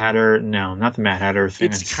Mad Hatter. No, not the Mad Hatter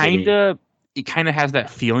thing. It kind of has that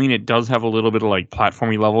feeling. It does have a little bit of like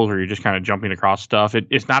platformy levels where you're just kind of jumping across stuff.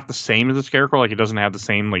 It's not the same as a Scarecrow. Like it doesn't have the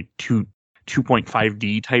same like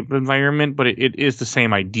 2.5D type environment, but it is the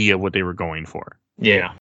same idea of what they were going for.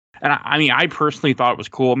 Yeah. And I personally thought it was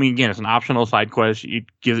cool. I mean, again, it's an optional side quest.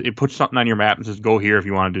 It puts something on your map and says, go here if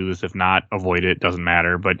you want to do this. If not, avoid it. Doesn't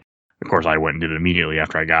matter. But of course, I went and did it immediately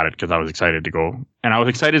after I got it because I was excited to go. And I was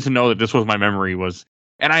excited to know that this was my memory was.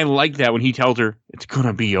 And I like that when he tells her it's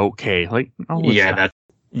gonna be okay. Like, oh yeah,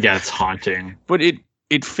 that's haunting. But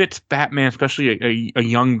it fits Batman, especially a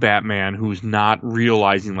young Batman who's not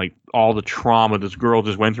realizing like all the trauma this girl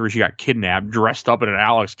just went through. She got kidnapped, dressed up in an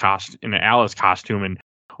Alice costume, and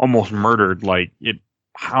almost murdered. Like it.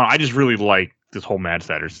 I just really like this whole Mad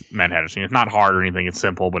Hatter scene. It's not hard or anything. It's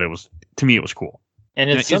simple, but to me it was cool.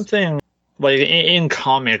 And it's something like in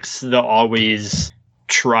comics they'll always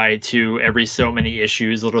try to, every so many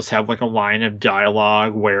issues, they'll just have like a line of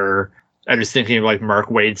dialogue where I was thinking of like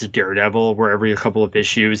Mark Waid's Daredevil, where every couple of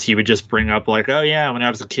issues he would just bring up like, oh yeah, when I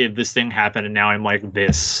was a kid this thing happened and now I'm like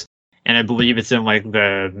this. And I believe it's in like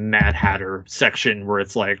the Mad Hatter section where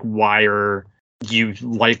it's like, why are you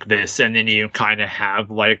like this? And then you kind of have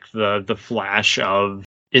like the flash of,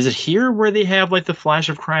 is it here where they have like the flash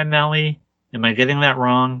of Crime Alley? Am I getting that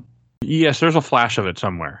wrong? Yes, there's a flash of it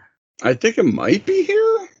somewhere. I think it might be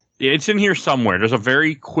here. It's in here somewhere. There's a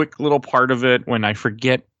very quick little part of it when I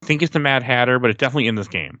forget. I think it's the Mad Hatter, but it's definitely in this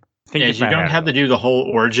game. Yeah, you don't have to do the whole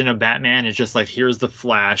origin of Batman. It's just like, here's the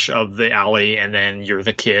flash of the alley, and then you're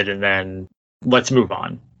the kid, and then let's move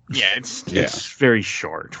on. Yeah, it's very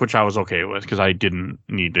short, which I was okay with because I didn't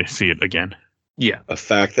need to see it again. Yeah. A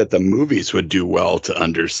fact that the movies would do well to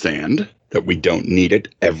understand that we don't need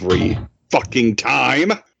it every fucking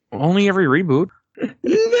time. Only every reboot.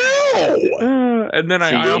 No! And then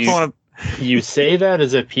I also want to... You say that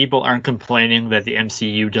as if people aren't complaining that the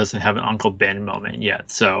MCU doesn't have an Uncle Ben moment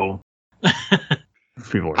yet, so...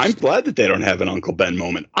 People are I'm glad that they don't have an Uncle Ben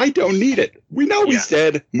moment. I don't need it. We know he's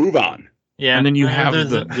dead. Move on. Yeah, and then you have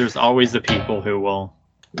there's always the people who will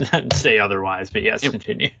say otherwise. But yes,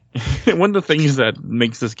 continue. One of the things that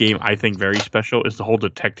makes this game, I think, very special is the whole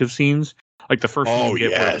detective scenes. Like the first one you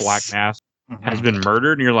get where Black Mask has been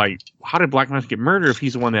murdered, and you're like, how did Black Mask get murdered if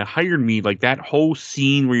he's the one that hired me? Like that whole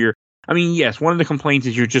scene where you're, I mean, yes, one of the complaints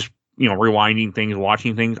is you're just, rewinding things,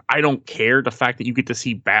 watching things. I don't care. The fact that you get to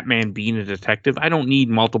see Batman being a detective, I don't need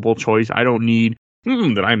multiple choice. I don't need,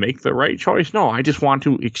 did I make the right choice? No, I just want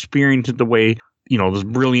to experience it the way, this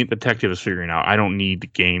brilliant detective is figuring out. I don't need the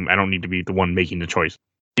game. I don't need to be the one making the choice.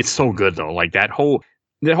 It's so good though. Like that whole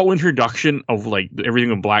introduction of like everything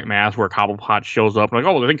with Black Mask where Cobblepot shows up. Like,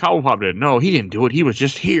 oh, I think Cobblepot did it. No, he didn't do it. He was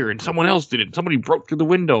just here and someone else did it. Somebody broke through the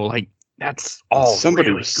window. Like, that's all. Somebody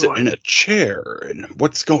really was sitting in a chair and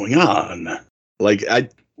what's going on? Like,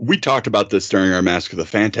 we talked about this during our Mask of the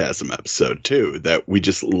Phantasm episode too, that we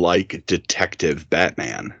just like detective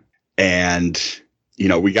Batman. And,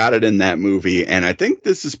 we got it in that movie. And I think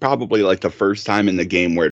this is probably like the first time in the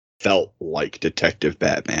game where it felt like detective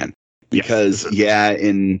Batman. Because,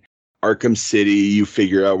 in Arkham City, you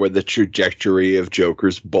figure out where the trajectory of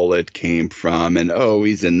Joker's bullet came from. And,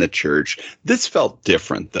 he's in the church. This felt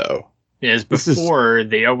different, though. Yes, before,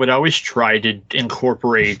 they would always try to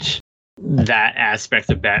incorporate that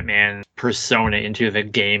aspect of Batman persona into the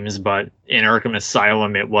games. But in Arkham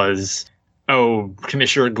Asylum, it was,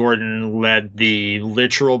 Commissioner Gordon led the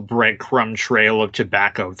literal breadcrumb trail of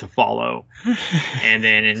tobacco to follow. And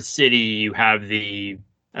then in City, you have the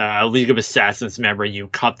League of Assassins member, you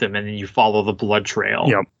cut them and then you follow the blood trail.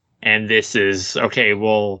 Yep. And this is,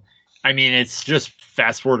 it's just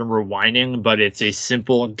fast forward and rewinding, but it's a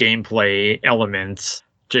simple gameplay element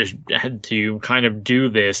to kind of do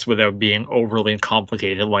this without being overly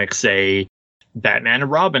complicated, like, say, Batman and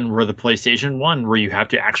Robin were the PlayStation 1, where you have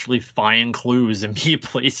to actually find clues and be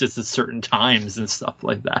places at certain times and stuff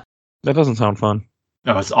like that. That doesn't sound fun.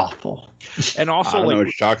 No, it's awful. And also, I don't know what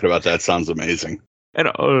you're talking about. That sounds amazing.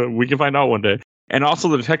 And we can find out one day. And also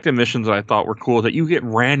the detective missions I thought were cool, that you get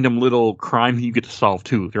random little crimes you get to solve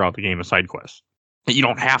too throughout the game as side quests that you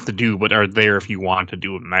don't have to do, but are there if you want to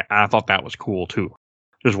do them. I thought that was cool too.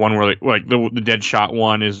 There's one where like the Deadshot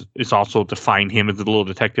one is also to find him as the little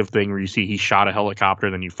detective thing where you see he shot a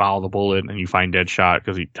helicopter, then you follow the bullet and you find Deadshot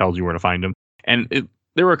because he tells you where to find him. And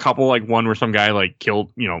there were a couple, like one where some guy like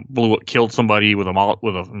killed somebody lit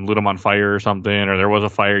him on fire or something, or there was a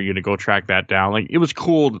fire, you had to go track that down. Like, it was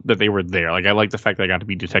cool that they were there. Like, I like the fact that I got to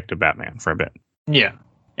be Detective Batman for a bit. Yeah.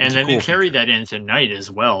 And then they carried that into Night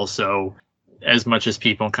as well. So as much as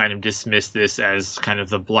people kind of dismiss this as kind of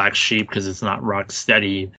the black sheep because it's not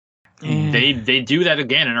Rocksteady, they do that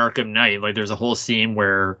again in Arkham Knight. Like, there's a whole scene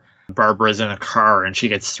where Barbara's in a car and she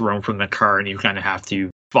gets thrown from the car, and you kind of have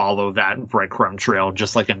to follow that breadcrumb trail,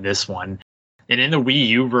 just like in this one. And in the Wii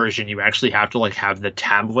U version, you actually have to like have the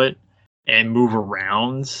tablet and move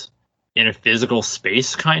around in a physical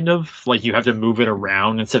space, kind of like you have to move it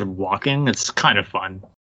around instead of walking. It's kind of fun.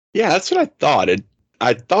 Yeah, that's what I thought.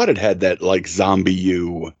 I thought it had that like Zombie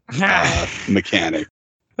U mechanic.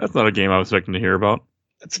 That's not a game I was expecting to hear about.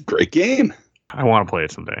 It's a great game. I want to play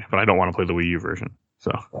it someday, but I don't want to play the Wii U version.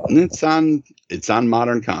 So it's on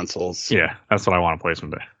modern consoles. Yeah, that's what I want to play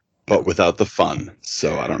someday. But without the fun.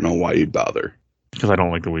 So I don't know why you'd bother. Because I don't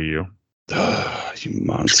like the Wii U. You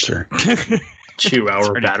monster.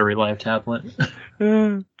 2-hour battery life tablet.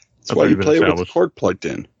 That's why you play with the cord plugged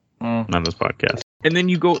in. On this podcast. And then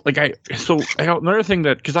you go another thing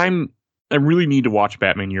that, because I really need to watch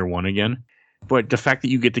Batman Year One again, but the fact that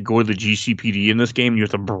you get to go to the GCPD in this game, you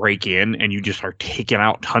have to break in and you just are taking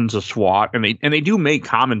out tons of SWAT, and they do make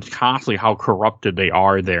comments constantly how corrupted they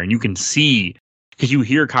are there, and you can see, because you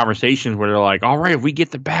hear conversations where they're like, all right, if we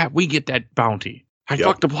get the bat, we get that bounty.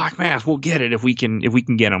 Fuck the Black Mask, we'll get it if we can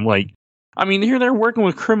get him. Like, I mean, here they're working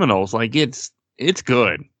with criminals. Like, it's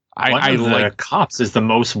good. One of the cops is the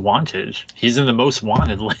most wanted. He's in the most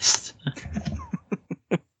wanted list.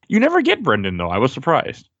 You never get Brendan, though. I was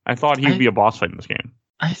surprised. I thought he'd be a boss fight in this game.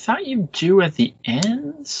 I thought you do at the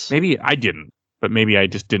end. Maybe I didn't, but maybe I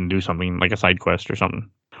just didn't do something like a side quest or something.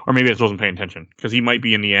 Or maybe I just wasn't paying attention, because he might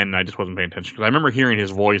be in the end and I just wasn't paying attention. Because I remember hearing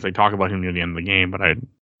his voice. They talk about him near the end of the game, but I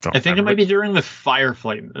think it might be during the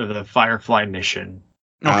Firefly mission.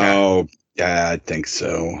 Okay. Oh, yeah, I think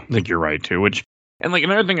so. I think you're right, too. And like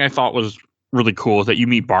another thing I thought was really cool is that you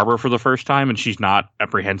meet Barbara for the first time, and she's not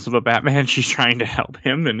apprehensive of Batman. She's trying to help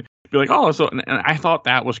him and be like, and I thought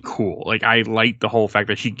that was cool. Like, I liked the whole fact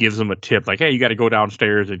that she gives him a tip, like, hey, you got to go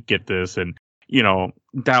downstairs and get this. And,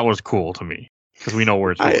 that was cool to me, because we know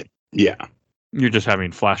where it's going. Yeah. You're just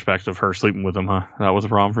having flashbacks of her sleeping with him, huh? That was a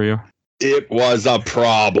problem for you? It was a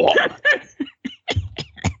problem.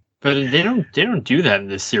 But they don't do that in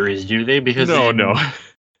this series, do they? Because no.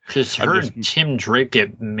 Because her and Tim Drake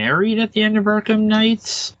get married at the end of Arkham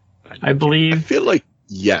Knights, I believe. I feel like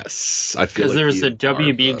yes. I feel because like there's the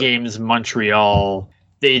WB Games Montreal.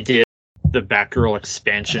 They did the Batgirl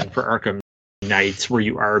expansion for Arkham Knights, where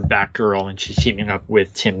you are Batgirl and she's teaming up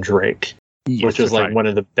with Tim Drake, which was like one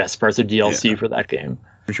of the best parts of DLC for that game.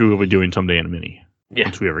 Which we will be doing someday in a mini. Yeah,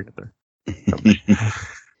 once we ever get there.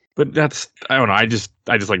 But I don't know. I just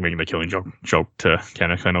like making the Killing joke to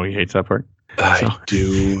Kenneth. I know he hates that part. I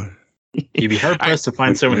do. You'd be hard pressed to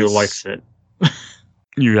find someone who likes it.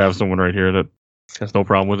 You have someone right here that has no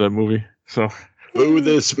problem with that movie. So, boo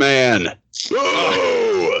this man.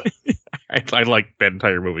 Boo! I like that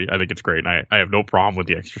entire movie. I think it's great. And I have no problem with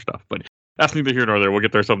the extra stuff. But that's neither here nor there. We'll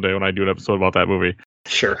get there someday when I do an episode about that movie.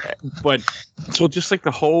 Sure. But so just like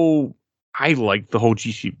I like the whole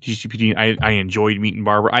GCPD. I enjoyed meeting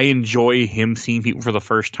Barbara. I enjoy him seeing people for the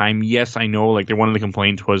first time. Yes, I know. Like one of the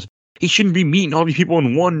complaints was he shouldn't be meeting all these people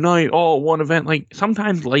in one night, all one event. Like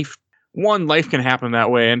sometimes life can happen that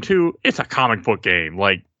way, and two, it's a comic book game.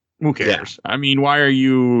 Like who cares? Yeah. I mean, why are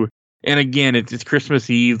you? And again, it's Christmas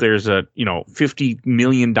Eve. There's a $50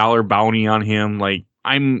 million bounty on him. Like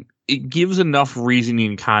it gives enough reasoning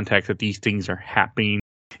and context that these things are happening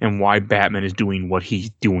and why Batman is doing what he's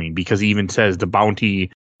doing, because he even says the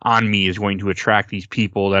bounty on me is going to attract these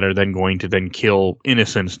people that are then going to then kill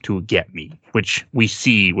innocents to get me, which we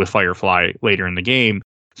see with Firefly later in the game.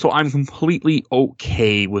 So I'm completely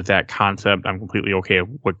okay with that concept. I'm completely okay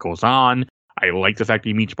with what goes on. I like the fact that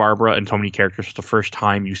he meets Barbara and so many characters for the first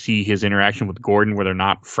time. You see his interaction with Gordon where they're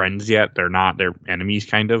not friends yet. They're enemies,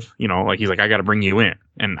 kind of. Like he's like, I got to bring you in.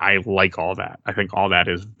 And I like all that. I think all that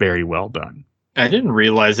is very well done. I didn't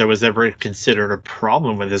realize that was ever considered a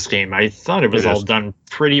problem with this game. I thought it was all done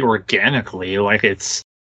pretty organically. Like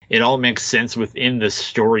it all makes sense within the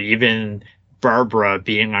story. Even Barbara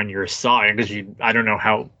being on your side, because I don't know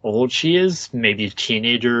how old she is. Maybe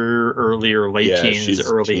teenager, early or late teens,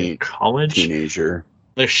 early in college. Teenager.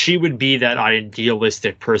 Like she would be that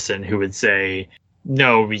idealistic person who would say,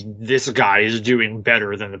 "No, this guy is doing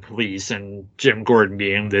better than the police," and Jim Gordon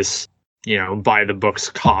being this, by the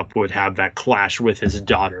books cop would have that clash with his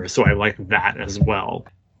daughter. So I like that as well.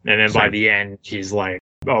 And then by the end, he's like,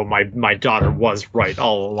 "Oh, my daughter was right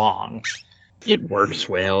all along." It works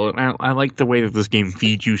well. I like the way that this game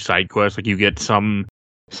feeds you side quests. Like you get some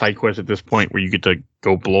side quests at this point where you get to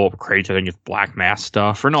go blow up crates. I think it's Black Mass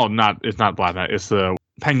stuff. Or no, it's not Black Mass. It's the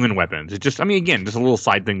Penguin weapons. It's just, again, just a little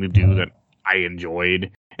side thing to do that I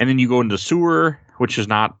enjoyed. And then you go into the sewer, which is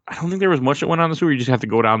not, I don't think there was much that went on in the sewer. You just have to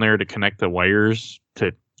go down there to connect the wires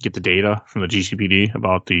to get the data from the GCPD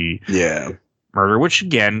about the murder, which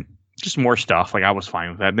again, just more stuff. Like I was fine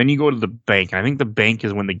with that. Then you go to the bank, and I think the bank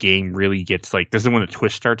is when the game really gets like, this is when the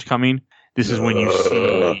twist starts coming. This is when you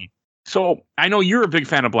see. So I know you're a big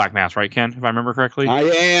fan of Black Mass, right, Ken? If I remember correctly. I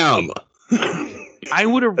am. I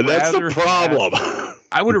would have. That's the problem.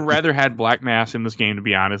 I would have rather had Black Mass in this game, to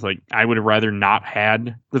be honest. Like I would have rather not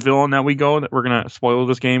had the villain that we're gonna spoil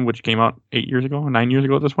this game, which came out 9 years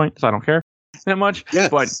ago at this point. So I don't care that much. Yes.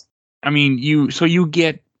 But I mean,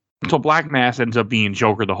 So Black Mass ends up being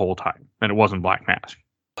Joker the whole time, and it wasn't Black Mask.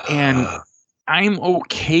 And I'm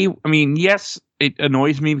okay. I mean, yes, it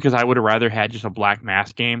annoys me because I would have rather had just a Black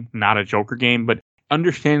Mask game, not a Joker game. But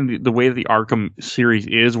understanding the way the Arkham series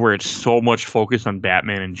is, where it's so much focused on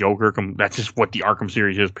Batman and Joker, that's just what the Arkham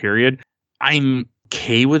series is, period. I'm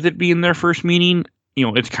okay with it being their first meeting.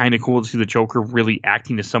 It's kind of cool to see the Joker really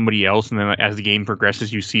acting as somebody else. And then as the game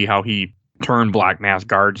progresses, you see how he turned Black Mask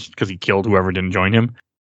guards because he killed whoever didn't join him.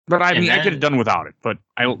 But I could have done without it. But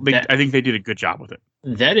I think they did a good job with it.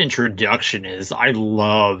 That introduction I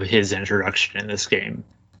love his introduction in this game.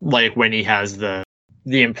 Like when he has the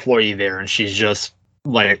employee there and she's just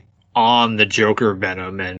like on the Joker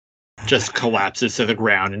venom and just collapses to the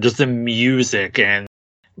ground, and just the music and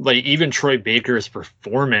like even Troy Baker's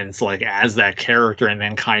performance like as that character, and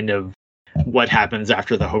then kind of what happens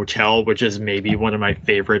after the hotel, which is maybe one of my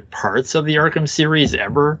favorite parts of the Arkham series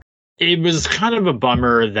ever. It was kind of a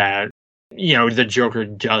bummer that, the Joker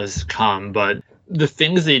does come, but the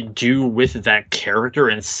things they do with that character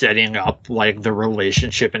and setting up like the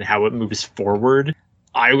relationship and how it moves forward,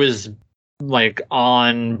 I was like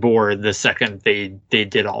on board the second they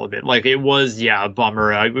did all of it. Like it was, a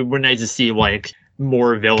bummer. It would be nice to see like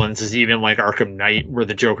more villains, is even like Arkham Knight where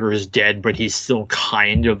the Joker is dead, but he's still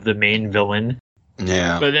kind of the main villain.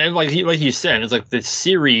 Yeah. But then like you said, it's like the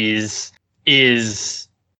series is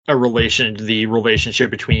the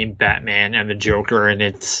relationship between Batman and the Joker, and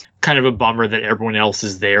it's kind of a bummer that everyone else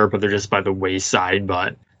is there, but they're just by the wayside.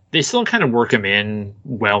 But they still kind of work him in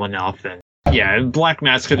well enough, and yeah, Black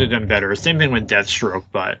Mask could have done better. Same thing with Deathstroke,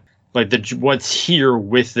 but like what's here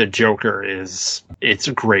with the Joker it's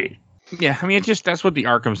great. Yeah, I mean, that's what the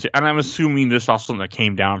Arkham, and I'm assuming this also something that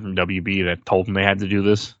came down from WB that told them they had to do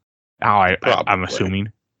this. I'm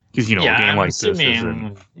assuming. Because, a game like this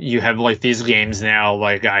isn't... You have, like, these games now,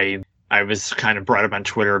 like, I was kind of brought up on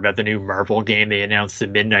Twitter about the new Marvel game they announced, the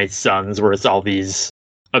Midnight Suns, where it's all these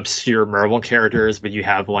obscure Marvel characters, but you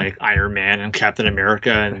have, like, Iron Man and Captain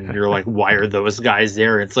America, and you're like, why are those guys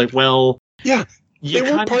there? It's like, well... Yeah, they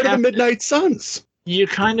were part of the Midnight Suns. You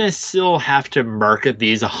kind of still have to market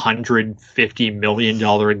these $150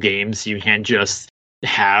 million games. You can't just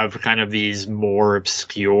have kind of these more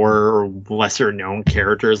obscure or lesser known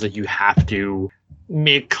characters. Like, you have to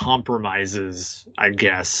make compromises, I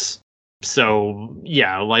guess. So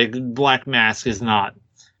yeah, like, Black Mask is not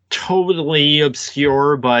totally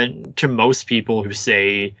obscure, but to most people who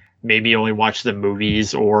say maybe only watch the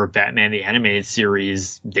movies or Batman the Animated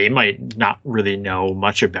Series, they might not really know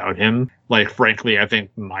much about him. Like, frankly, I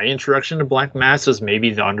think my introduction to Black Mask was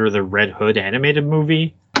maybe the Under the Red Hood animated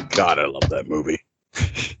movie. God, I love that movie.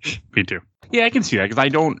 Me too. Yeah, I can see that because I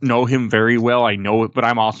don't know him very well. I know it, but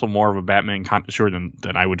I'm also more of a Batman connoisseur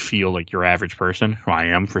than I would feel like your average person, who I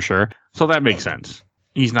am for sure. So that makes sense.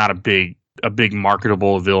 He's not a big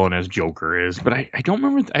marketable villain as Joker is, but I don't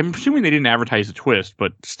remember. I'm assuming they didn't advertise the twist,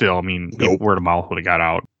 but still, I mean, nope. Word of mouth would have got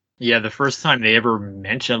out. Yeah, the first time they ever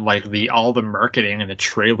mentioned like all the marketing and the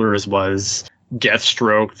trailers was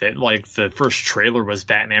Deathstroke. That like the first trailer was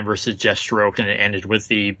Batman versus Deathstroke, and it ended with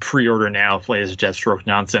the pre-order now plays Deathstroke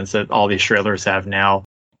nonsense that all these trailers have now.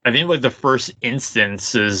 I think like the first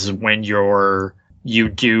instance is when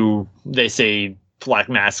they say Black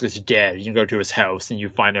Mask is dead. You go to his house and you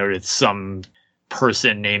find out it's some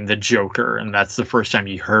person named the Joker, and that's the first time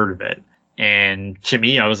you heard of it. And to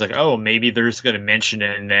me, I was like, oh, maybe they're just going to mention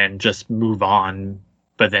it and then just move on.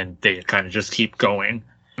 But then they kind of just keep going.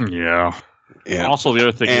 Yeah. Also, the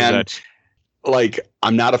other thing is that, like,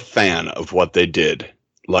 I'm not a fan of what they did,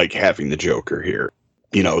 like having the Joker here.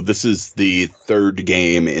 This is the third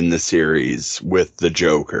game in the series with the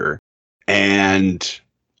Joker. And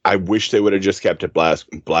I wish they would have just kept it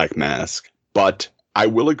Black Mask. But I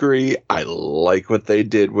will agree, I like what they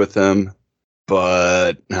did with him.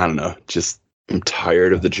 But I don't know, I'm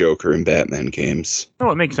tired of the Joker in Batman games. No,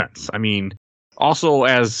 it makes sense. I mean, also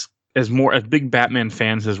as big Batman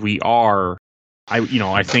fans as we are,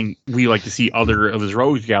 I think we like to see other of his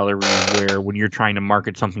rogues gallery where when you're trying to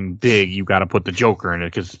market something big, you got to put the Joker in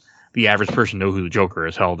it because the average person knows who the Joker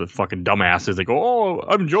is. Hell, the fucking dumbasses, they go, "Oh,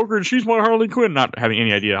 I'm Joker and she's my Harley Quinn," not having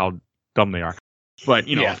any idea how dumb they are. But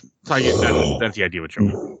so I get that's the idea with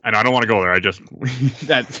Joker. And I don't want to go there. I just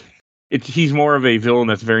he's more of a villain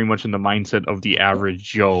that's very much in the mindset of the average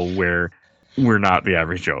Joe, where we're not the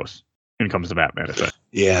average Joes when it comes to Batman.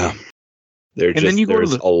 Yeah.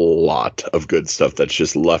 There's a lot of good stuff that's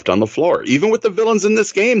just left on the floor. Even with the villains in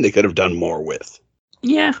this game, they could have done more with.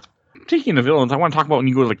 Yeah. Speaking of villains, I want to talk about when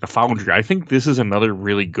you go to like the Foundry. I think this is another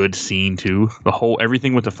really good scene too.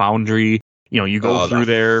 Everything with the Foundry, you go through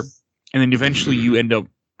there, and then eventually you end up,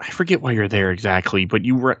 I forget why you're there exactly, but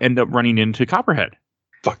you end up running into Copperhead.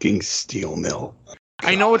 Fucking steel mill. God.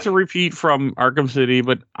 I know it's a repeat from Arkham City,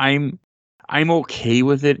 but I'm okay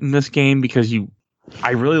with it in this game because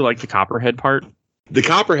I really like the Copperhead part. The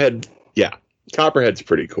Copperhead, yeah. Copperhead's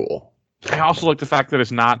pretty cool. I also like the fact that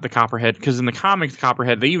it's not the Copperhead, because in the comics,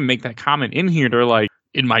 Copperhead, they even make that comment in here. They're like,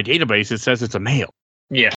 in my database, it says it's a male.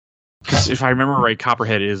 Yeah. Because if I remember right,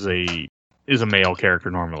 Copperhead is a male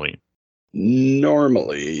character normally.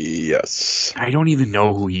 Normally, yes. I don't even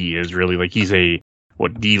know who he is, really. Like, he's a,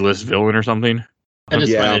 D-list villain or something? I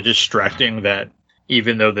just find it distracting that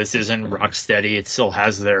even though this isn't Rocksteady, it still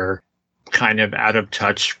has their kind of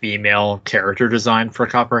out-of-touch female character design for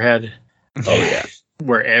Copperhead. Oh, yeah.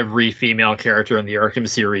 Where every female character in the Arkham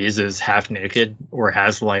series is half naked or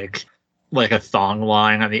has like a thong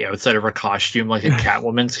line on the outside of her costume, like in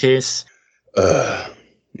Catwoman's case.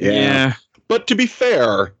 Yeah. But to be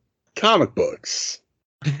fair, comic books.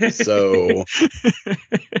 So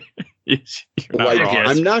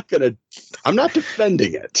I'm not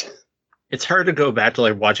defending it. It's hard to go back to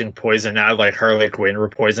like watching Poison Ivy, like Harley Quinn, where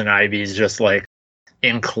Poison Ivy's just like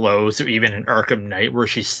in clothes, or even in Arkham Knight, where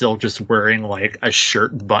she's still just wearing like a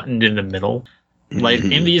shirt buttoned in the middle. Like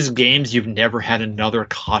in these games, you've never had another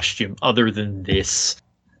costume other than this.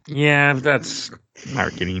 Yeah, that's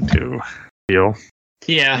marketing too. Deal.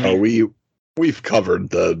 Yeah. Oh, we've covered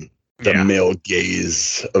the the male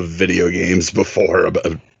gaze of video games before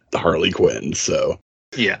about Harley Quinn. So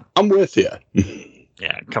Yeah. I'm with you.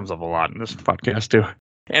 Yeah, it comes up a lot in this podcast too.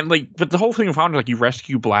 And but the whole thing I found is you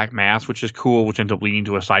rescue Black Mask, which is cool, which ends up leading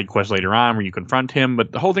to a side quest later on where you confront him.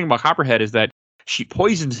 But the whole thing about Copperhead is that she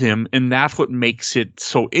poisons him, and that's what makes it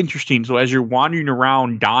so interesting. So as you're wandering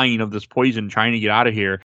around dying of this poison, trying to get out of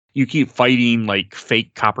here, you keep fighting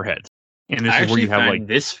fake Copperheads. And this is where you have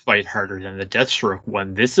this fight harder than the Deathstroke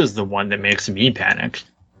one. This is the one that makes me panic.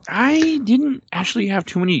 I didn't actually have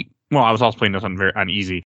too many. Well, I was also playing this on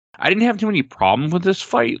easy. I didn't have too many problems with this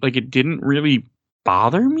fight. It didn't really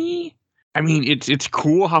bother me. I mean, it's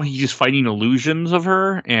cool how he's just fighting illusions of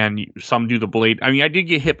her, and some do the blade. I mean, I did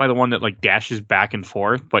get hit by the one that dashes back and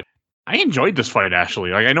forth, but I enjoyed this fight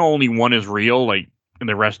actually. I know only one is real, and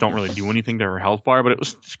the rest don't really do anything to her health bar, but it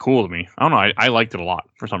was just cool to me. I don't know. I liked it a lot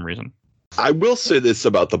for some reason. I will say this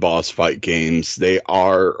about the boss fight games.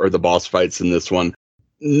 Or the boss fights in this one,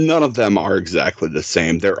 none of them are exactly the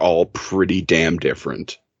same. They're all pretty damn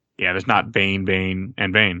different. Yeah, there's not Bane,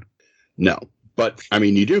 and Bane. No. But, I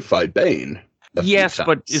mean, you do fight Bane. Yes,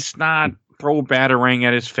 but it's not throw a batarang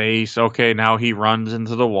at his face. Okay, now he runs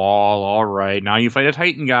into the wall. All right. Now you fight a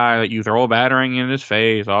Titan guy that you throw a batarang in his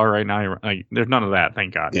face. All right. Now there's none of that.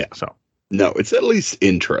 Thank God. Yeah. So. No, it's at least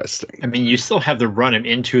interesting. I mean, you still have to run him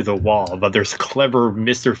into the wall, but there's clever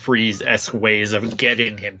Mr. Freeze-esque ways of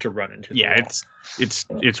getting him to run into the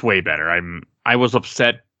wall. It's way better. I was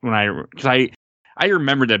upset because I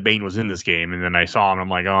remembered that Bane was in this game, and then I saw him, and I'm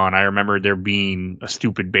like, oh, and I remember there being a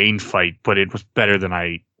stupid Bane fight, but it was better than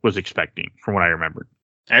I was expecting from what I remembered.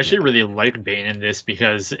 I actually really like Bane in this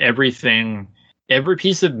because every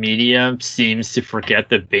piece of media seems to forget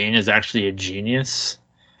that Bane is actually a genius.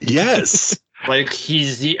 Yes. He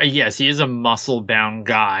is a muscle-bound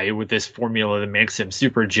guy with this formula that makes him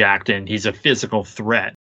super jacked, and he's a physical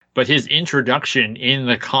threat. But his introduction in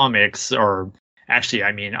the comics, or actually,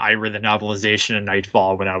 I mean, I read the novelization of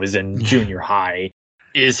Nightfall when I was in junior high,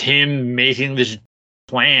 is him making this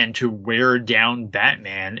plan to wear down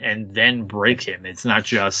Batman and then break him. It's not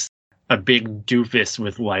just a big doofus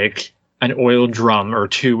with an oil drum or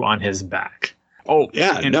two on his back. Oh,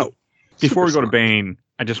 yeah, no. Before we go to Bane,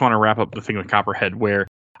 I just want to wrap up the thing with Copperhead, where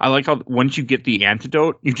I like how once you get the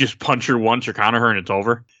antidote, you just punch her once or counter her and it's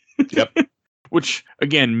over. Yep. Which,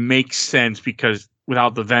 again, makes sense because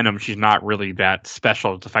without the venom, she's not really that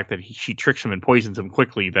special. It's the fact that she tricks him and poisons him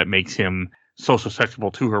quickly that makes him so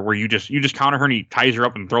susceptible to her, where you just counter her and he ties her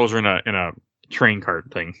up and throws her in a train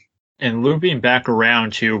cart thing. And looping back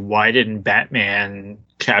around to why didn't Batman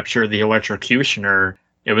capture the Electrocutioner,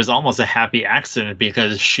 it was almost a happy accident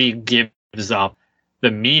because she gives up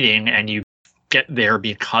the meeting and you get there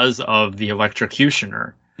because of the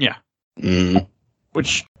Electrocutioner. Yeah. Mm.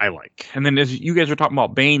 Which I like. And then as you guys were talking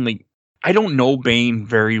about Bane, I don't know Bane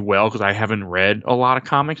very well because I haven't read a lot of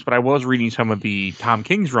comics, but I was reading some of the Tom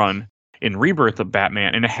King's run in Rebirth of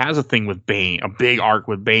Batman, and it has a thing with Bane, a big arc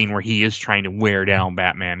with Bane where he is trying to wear down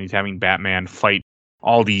Batman. He's having Batman fight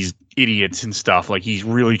all these idiots and stuff. He's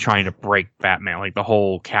really trying to break Batman, the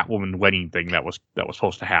whole Catwoman wedding thing that was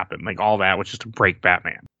supposed to happen. All that was just to break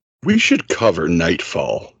Batman. We should cover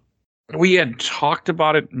Nightfall. We had talked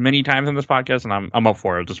about it many times in this podcast, and I'm up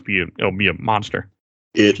for it. It'll be a monster.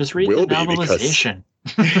 It just read will the novelization.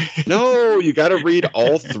 No, you got to read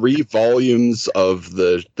all 3 volumes of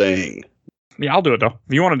the thing. Yeah, I'll do it though.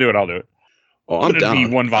 If you want to do it, I'll do it. Oh, I'm down. It'd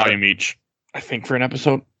be 1 volume each, I think, for an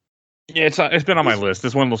episode. Yeah, it's been on my list.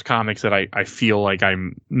 It's one of those comics that I feel like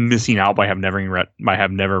I'm missing out by reading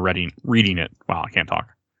it. Wow, I can't talk.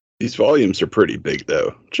 These volumes are pretty big,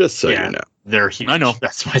 though. Just so you know, they're huge. I know.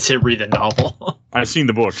 That's why I said read the novel. I've seen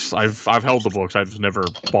the books. I've held the books. I've never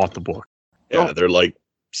bought the book. Yeah, they're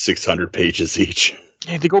 600 pages each.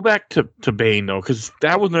 Yeah, to go back to Bane though, because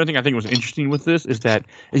that was another thing I think was interesting with this is that,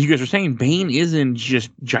 as you guys were saying, Bane isn't just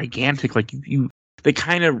gigantic. They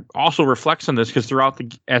kind of also reflects on this because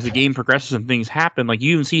as the game progresses and things happen,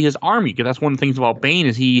 you even see his army. Because that's one of the things about Bane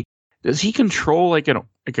is does he control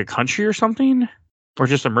a country or something, or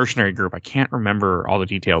just a mercenary group? I can't remember all the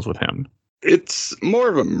details with him. It's more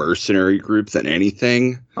of a mercenary group than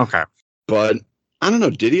anything. Okay, but I don't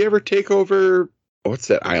know. Did he ever take over? What's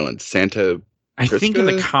that island? Santa. I think in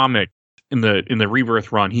the comic, in the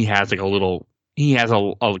Rebirth run, he has a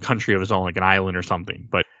country of his own, an island or something.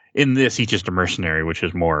 But in this, he's just a mercenary, which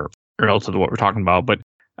is more relative to what we're talking about. But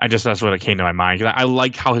that's what it came to my mind. I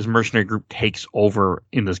like how his mercenary group takes over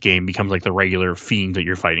in this game, becomes the regular fiends that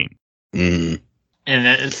you're fighting. Mm. And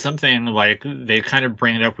it's something they kind of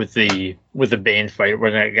bring it up with the Bane fight,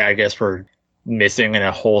 when I guess we're missing in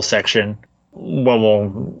a whole section. what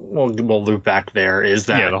we'll loop back there is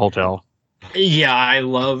that the hotel. Yeah, I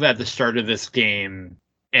love at the start of this game,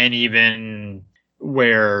 and even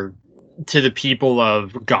where to the people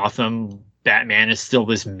of Gotham, Batman is still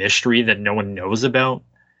this mystery that no one knows about.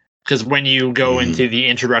 Because when you go into the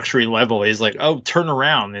introductory level, he's like, "Oh, turn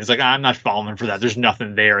around." And he's like, "I'm not falling for that. There's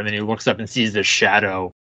nothing there." And then he looks up and sees the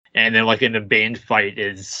shadow. And then, like in the Bane fight,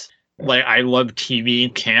 is like I love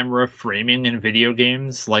TV camera framing in video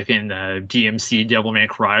games, like in DMC Devil May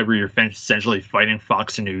Cry, where you're essentially fighting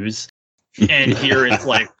Fox News. And here it's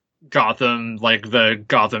like Gotham, like the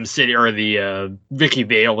Gotham City or the Vicky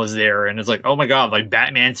Vale is there, and it's like, oh my god, like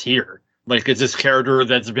Batman's here. Like it's this character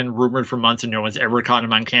that's been rumored for months and no one's ever caught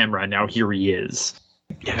him on camera, and now here he is.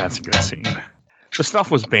 Yeah, that's a good scene. The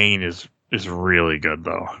stuff with Bane is really good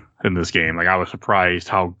though in this game. Like I was surprised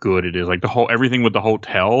how good it is. Like everything with the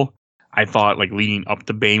hotel. I thought like leading up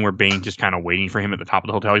to Bane, where Bane's just kind of waiting for him at the top of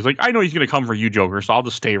the hotel. He's like, I know he's gonna come for you, Joker, so I'll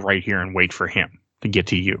just stay right here and wait for him to get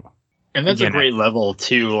to you. And that's a great level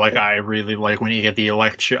too. Like I really like when you get the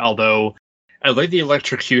although I like the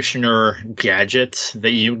electrocutioner gadget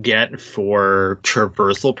that you get for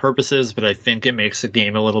traversal purposes, but I think it makes the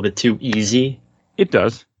game a little bit too easy. It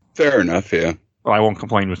does. Fair enough, yeah. Well, I won't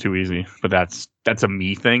complain it was too easy, but that's a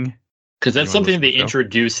me thing. Because that's something they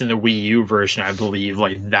introduced in the Wii U version, I believe.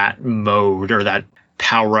 Like that mode or that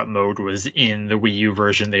power-up mode was in the Wii U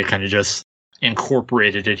version. They kind of just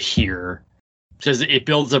incorporated it here. Because it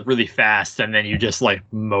builds up really fast, and then you just like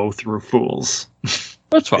mow through fools.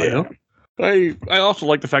 That's fine. Yeah. I also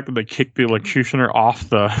like the fact that they kicked the electrocutioner off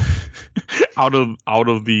the out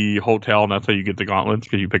of the hotel, and that's how you get the gauntlets,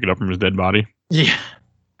 because you pick it up from his dead body. Yeah.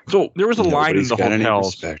 So there was a line in the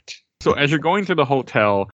hotel. So as you're going to the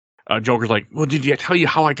hotel, Joker's like, "Well, did I tell you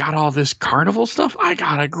how I got all this carnival stuff? I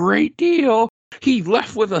got a great deal." He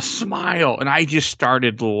left with a smile, and I just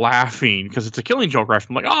started laughing because it's a Killing Joke reference.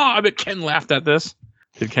 I'm like, oh, I bet Ken laughed at this.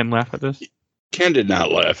 Did Ken laugh at this? Ken did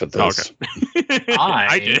not laugh at this. Okay.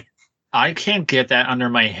 I did. I can't get that under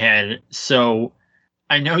my head. So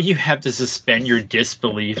I know you have to suspend your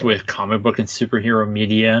disbelief with comic book and superhero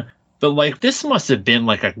media, but like this must have been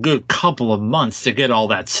like a good couple of months to get all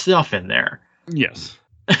that stuff in there. Yes.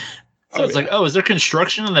 So it's like, oh, is there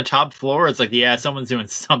construction on the top floor? It's like, yeah, someone's doing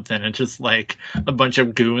something. It's just like a bunch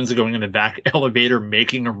of goons going in the back elevator,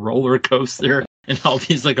 making a roller coaster and all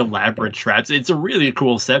these like elaborate traps. It's a really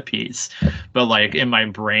cool set piece. But like in my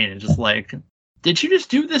brain, it's just like, did you just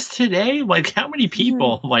do this today? Like how many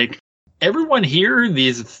people, like everyone here,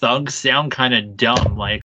 these thugs sound kind of dumb.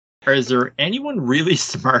 Like, is there anyone really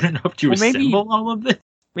smart enough to assemble all of this?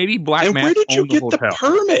 Maybe Black Mask. And where did you get the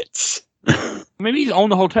permits? Maybe he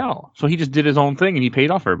owned the hotel, so he just did his own thing and he paid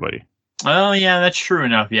off everybody. Oh, yeah, that's true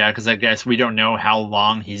enough. Yeah, because I guess we don't know how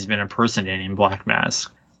long he's been impersonating Black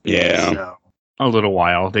Mask. Yeah, so. A little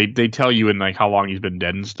while. They tell you in like how long he's been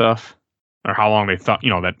dead and stuff, or how long they thought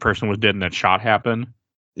that person was dead and that shot happened.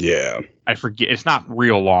 Yeah, I forget. It's not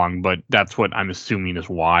real long, but that's what I'm assuming is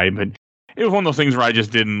why. But it was one of those things where I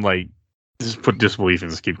just didn't like just put disbelief and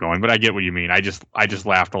just keep going. But I get what you mean. I just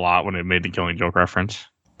laughed a lot when it made the Killing Joke reference.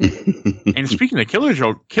 And speaking of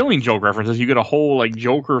Killing Joke references, you get a whole like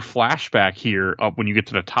Joker flashback here up when you get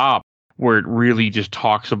to the top, where it really just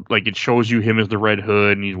talks like it shows you him as the Red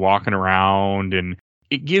Hood and he's walking around, and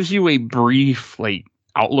it gives you a brief like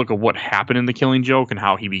outlook of what happened in the Killing Joke and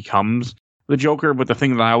how he becomes the Joker. But the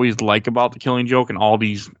thing that I always like about the Killing Joke and all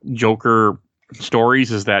these Joker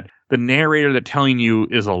stories is that the narrator that's telling you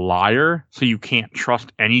is a liar, so you can't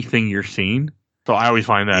trust anything you're seeing. So I always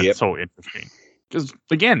find that so interesting. Because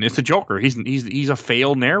again, it's a Joker. He's a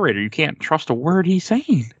failed narrator. You can't trust a word he's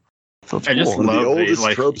saying. So it's I just one love of the oldest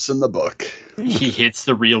like, tropes in the book. He hits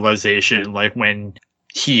the realization, like when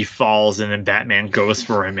he falls and then Batman goes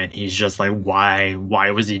for him, and he's just like, "Why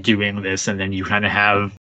was he doing this?" And then you kind of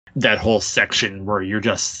have that whole section where you're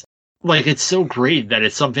just like, it's so great that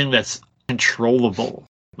it's something that's controllable.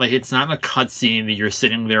 Like it's not a cutscene that you're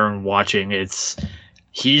sitting there and watching. It's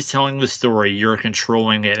he's telling the story, you're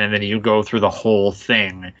controlling it, and then you go through the whole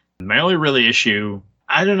thing. My only really issue,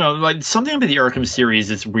 I don't know, like something about the Arkham series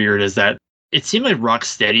that's weird is that it seemed like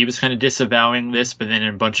Rocksteady was kind of disavowing this, but then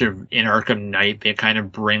in Arkham Knight, they kind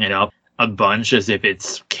of bring it up a bunch as if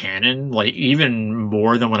it's canon, like even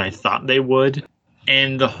more than what I thought they would.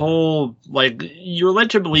 And the whole, like, you're led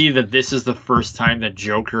to believe that this is the first time that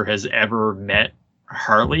Joker has ever met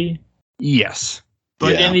Harley. Yes.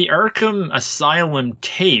 But in the Arkham Asylum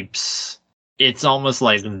tapes, it's almost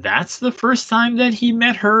like that's the first time that he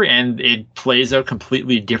met her, and it plays out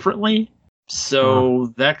completely differently.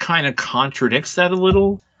 So that kind of contradicts that a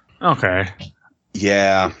little. Okay.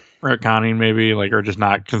 Yeah. retconning maybe, like, or just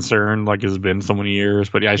not concerned, like it's been so many years.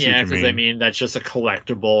 But yeah, I see what you because mean. I mean that's just a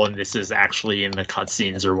collectible, and this is actually in the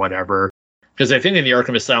cutscenes or whatever. Because I think in the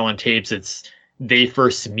Arkham Asylum tapes, it's they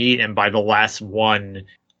first meet, and by the last one,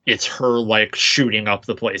 it's her like shooting up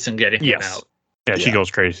the place and getting him out. Yeah, she goes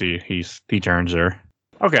crazy. He turns her.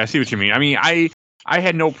 Okay, I see what you mean. I mean, I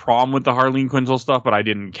had no problem with the Harleen Quinzel stuff, but I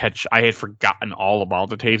had forgotten all about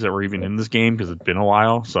the tapes that were even in this game because it's been a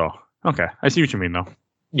while. So, okay, I see what you mean, though.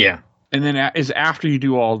 Yeah. And then is after you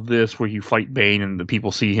do all this, where you fight Bane and the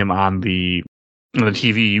people see him on the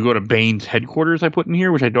TV, you go to Bane's headquarters, I put in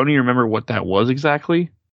here, which I don't even remember what that was exactly.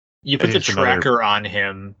 You put the tracker on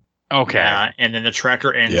him. Okay. And then the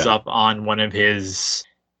tracker ends up on one of his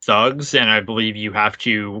thugs, and I believe you have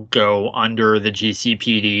to go under the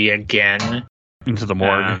GCPD again. Into the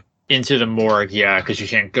morgue. Because you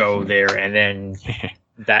can't go there, and then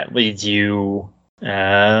that leads you.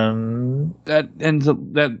 Then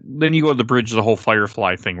you go to the bridge, the whole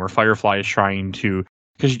Firefly thing, where Firefly is trying to.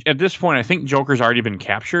 Because at this point, I think Joker's already been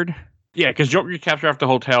captured. Yeah, because Joker gets captured after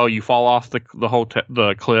the hotel. You fall off the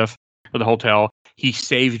cliff or the hotel. He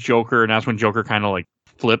saves Joker, and that's when Joker kind of like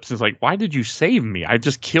flips and is like, "Why did you save me? I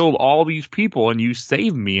just killed all these people, and you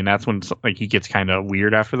saved me." And that's when like he gets kind of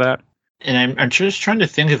weird after that. And I'm just trying to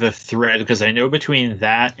think of the thread, because I know between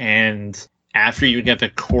that and after you get the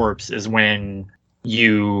corpse is when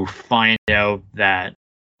you find out that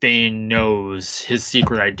Bane knows his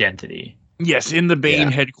secret identity. Yes, in the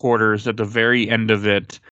Bane headquarters, at the very end of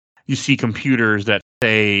it, you see computers that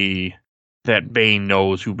say that Bane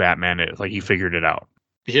knows who Batman is. Like, he figured it out.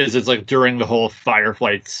 Because it's like during the whole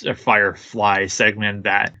Firefly segment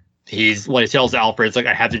that he's like tells Alfred, it's like,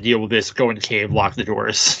 I have to deal with this, go in the cave, lock the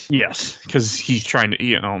doors. Yes, because he's trying to,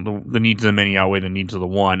 the needs of the many outweigh the needs of the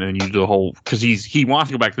one, and you do the whole, because he wants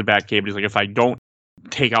to go back to the Batcave, but he's like, if I don't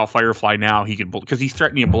take out Firefly now, he could, because he's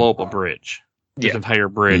threatening to blow up a bridge. This entire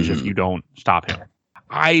bridge if you don't stop him.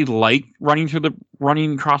 I like running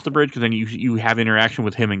across the bridge, because then you have interaction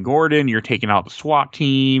with him and Gordon. You're taking out the SWAT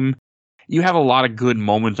team. You have a lot of good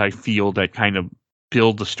moments, I feel, that kind of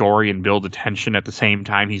build the story and build the tension at the same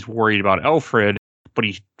time. He's worried about Alfred, but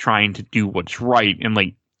he's trying to do what's right. And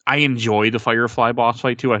like, I enjoy the Firefly boss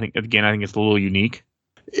fight too. I think it's a little unique.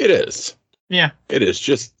 It is. Yeah. It is.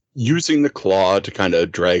 Just using the claw to kind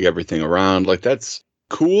of drag everything around. Like, that's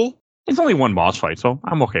cool. It's only one boss fight, so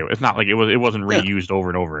I'm okay with it. It's not like it wasn't reused over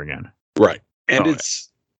and over again. Right. And it's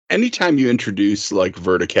anytime you introduce like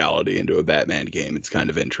verticality into a Batman game, it's kind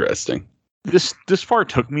of interesting. This part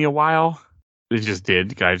took me a while. It just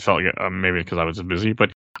did. I felt like maybe because I was just busy,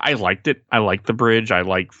 but I liked it. I liked the bridge. I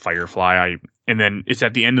like Firefly. And then it's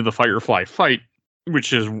at the end of the Firefly fight,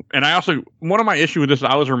 which is, and I also, one of my issues with this,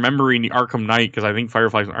 I was remembering the Arkham Knight, because I think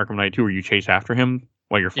Firefly's in Arkham Knight too, where you chase after him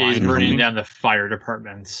while you're flying. He's burning down the fire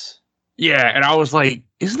departments. Yeah, and I was like,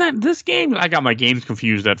 isn't that this game? I got my games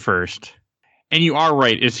confused at first. And you are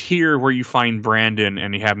right. It's here where you find Brandon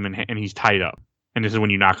and you have him and he's tied up. And this is when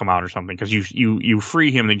you knock him out or something, because you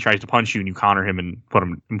free him and then he tries to punch you and you counter him and put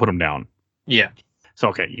him down. Yeah. So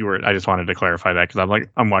okay, I just wanted to clarify that, because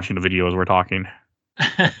I'm watching the video as we're talking.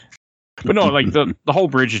 But no, like the whole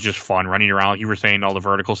bridge is just fun, running around like you were saying, all the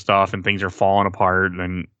vertical stuff and things are falling apart,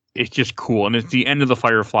 and it's just cool. And it's the end of the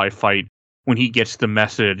Firefly fight when he gets the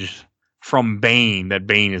message from Bane that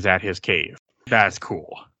Bane is at his cave. That's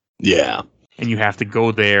cool. Yeah. And you have to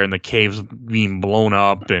go there, and the cave's being blown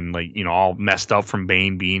up and all messed up from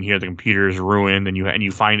Bane being here. The computer is ruined, and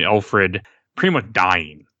you find Alfred pretty much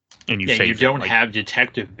dying. And you save you don't him. have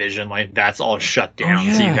detective vision, like that's all shut down.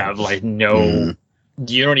 So you have like no,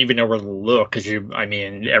 you don't even know where to look, because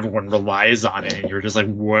everyone relies on it, and you're just like,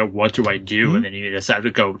 what do I do? And then you just have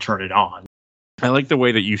to go turn it on. I like the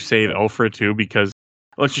way that you save Alfred too, because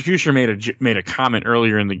Electrocutioner made a comment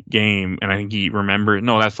earlier in the game, and I think he remembered.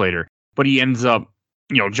 No, that's later. But he ends up,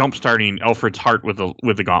 jump starting Alfred's heart with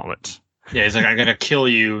the gauntlets. Yeah, he's like, I'm gonna kill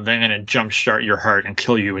you, then I'm gonna jump start your heart and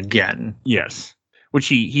kill you again. Yes, which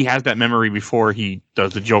he has that memory before he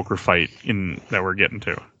does the Joker fight that we're getting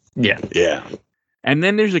to. Yeah, yeah. And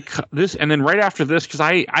then there's and then right after this, because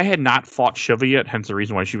I had not fought Shiva yet, hence the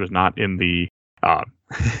reason why she was not in the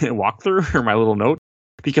walkthrough or my little note.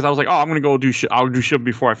 Because I was like, I'm going to go I'll do Shiva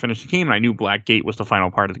before I finish the game. And I knew Black Gate was the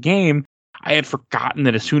final part of the game. I had forgotten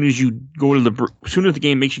that as soon as the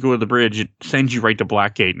game makes you go to the bridge, it sends you right to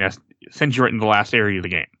Black Gate and sends you right into the last area of the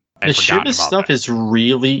game. The Shiva stuff is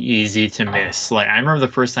really easy to miss. Like, I remember the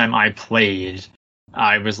first time I played,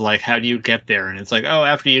 I was like, how do you get there? And it's like,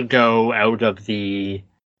 after you go out of the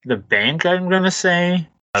bank, I'm going to say.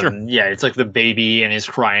 Sure. Yeah, it's like the baby and he's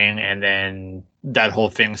crying, and then that whole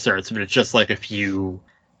thing starts. But it's just like a few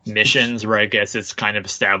missions where I guess it's kind of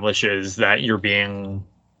establishes that you're being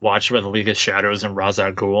watched by the League of Shadows and Ra's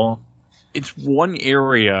al Ghul. It's one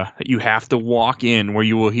area that you have to walk in where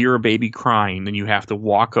you will hear a baby crying, then you have to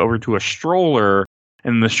walk over to a stroller,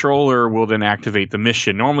 and the stroller will then activate the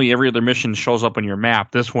mission. Normally, every other mission shows up on your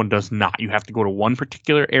map. This one does not. You have to go to one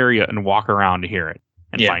particular area and walk around to hear it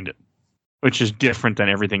and find it, which is different than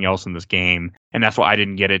everything else in this game. And that's why I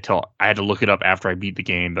didn't get it till I had to look it up after I beat the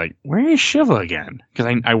game. Like, where is Shiva again?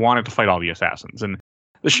 Because I wanted to fight all the assassins. And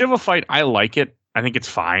the Shiva fight, I like it. I think it's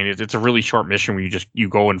fine. It's a really short mission where you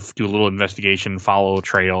go and do a little investigation, follow a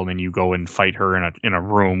trail, and then you go and fight her in a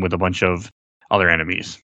room with a bunch of other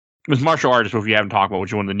enemies. With martial artists, if you haven't talked about, which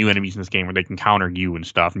is one of the new enemies in this game where they can counter you and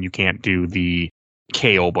stuff, and you can't do the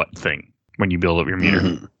KO button thing when you build up your meter.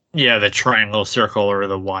 Mhm. Yeah, the triangle, circle, or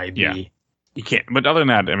the YB. Yeah. You can't. But other than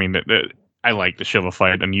that, I mean, I like the Shiva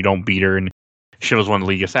fight, and you don't beat her. And Shiva's one of the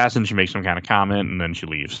League Assassins. She makes some kind of comment, and then she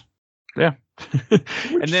leaves. Yeah. Which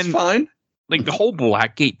And then is fine. like the whole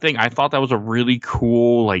Blackgate thing, I thought that was a really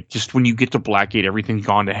cool, like, just when you get to Blackgate, everything's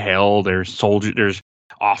gone to hell. There's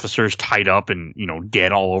officers tied up and,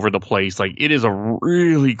 dead all over the place. Like, it is a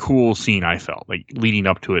really cool scene, I felt, like, leading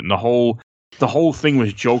up to it. And the whole thing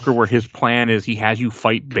with Joker, where his plan is he has you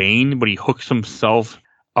fight Bane, but he hooks himself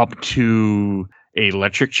up to a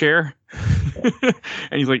electric chair. And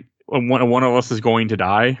he's like, one of us is going to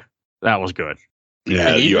die. That was good.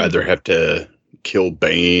 Yeah, you either have to kill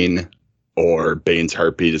Bane or Bane's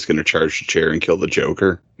heartbeat is going to charge the chair and kill the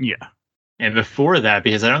Joker. Yeah. And before that,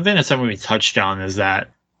 because I don't think that's something we touched on, is that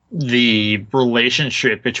the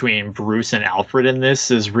relationship between Bruce and Alfred in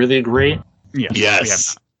this is really great. Yes. Yes. We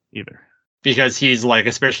have not either. Because he's like,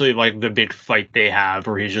 especially like the big fight they have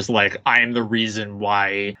where he's just like, I am the reason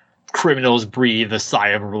why criminals breathe a sigh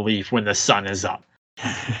of relief when the sun is up.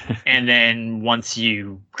 And then once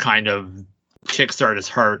you kind of kickstart his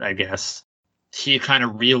heart, I guess, he kind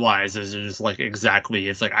of realizes it's like, exactly,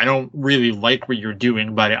 it's like, I don't really like what you're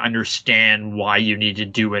doing, but I understand why you need to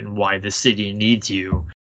do it and why the city needs you.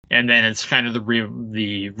 And then it's kind of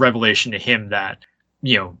the revelation to him that,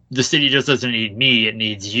 the city just doesn't need me, it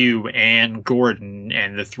needs you and Gordon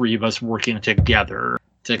and the three of us working together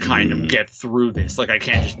to kind of get through this. Like, I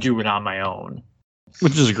can't just do it on my own.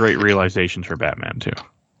 Which is a great realization for Batman, too.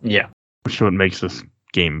 Yeah. Which is what makes this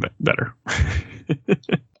game better.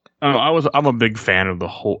 I'm a big fan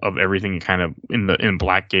of everything kind of in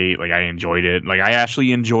Blackgate. Like, I enjoyed it. Like, I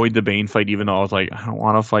actually enjoyed the Bane fight, even though I was like, I don't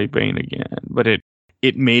want to fight Bane again. But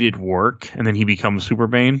it made it work, and then he becomes Super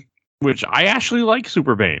Bane, which I actually like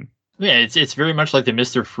Super Bane. Yeah, it's very much like the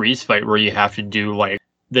Mr. Freeze fight where you have to do like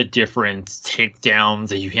the different takedowns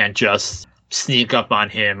that you can't just sneak up on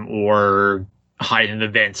him or hide in the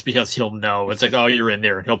vents because he'll know. It's like, oh, you're in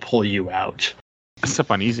there, and he'll pull you out.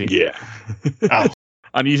 Except on easy. Yeah. Oh.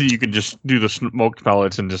 On easy, you can just do the smoked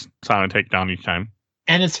pellets and just silent take down each time.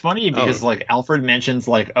 And it's funny because like Alfred mentions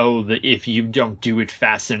like, if you don't do it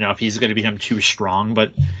fast enough, he's going to become too strong.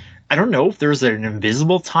 But I don't know if there's an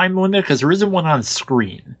invisible time limit because there isn't one on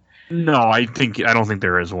screen. No, I don't think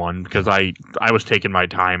there is one because I was taking my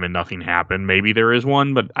time and nothing happened. Maybe there is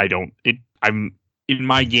one, but I'm in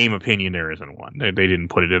my game opinion there isn't one. They didn't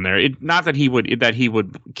put it in there. Not that he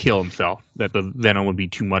would kill himself. That the venom would be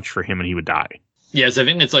too much for him and he would die. Yes, I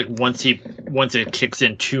think it's like once it kicks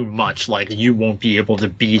in too much, like you won't be able to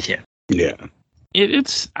beat him. Yeah.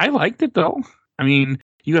 I liked it though. I mean,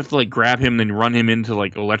 you have to like grab him, then run him into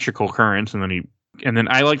like electrical currents, and then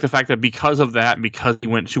I like the fact that because of that, because he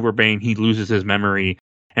went Super Bane, he loses his memory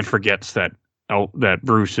and forgets that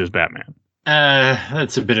Bruce is Batman.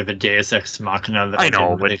 That's a bit of a Deus Ex Machina that I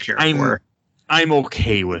know, really care for. I'm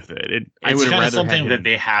okay with it. I would kind rather of something that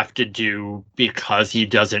they have to do because he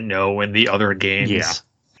doesn't know in the other games. Yeah.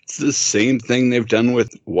 It's the same thing they've done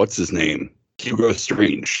with, what's his name? Hugo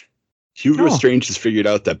Strange. Hugo Strange has figured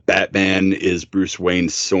out that Batman is Bruce Wayne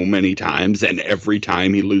so many times, and every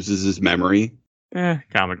time he loses his memory.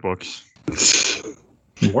 Comic books.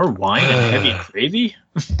 More wine and heavy gravy?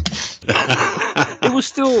 It was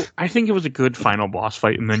still, I think it was a good final boss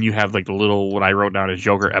fight, and then you have like the little, what I wrote down as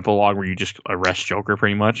Joker epilogue, where you just arrest Joker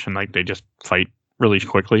pretty much, and like they just fight really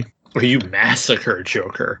quickly. Or you massacre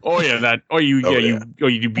Joker. Oh yeah,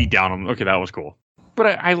 you beat down him. Okay, that was cool.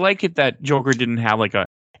 But I like it that Joker didn't have like a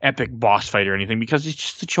epic boss fight or anything, because it's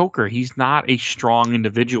just the Joker. He's not a strong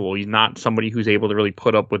individual. He's not somebody who's able to really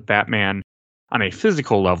put up with Batman on a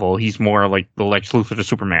physical level. He's more like the Lex Luthor to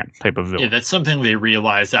Superman type of villain. Yeah, that's something they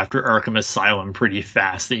realized after Arkham Asylum pretty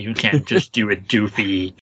fast, that you can't just do a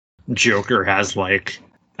doofy Joker has like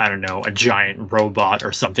I don't know, a giant robot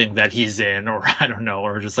or something that he's in, or I don't know,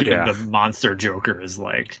 or just like the monster Joker is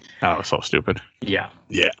like. Oh, so stupid. Yeah.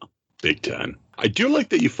 Yeah, big time. I do like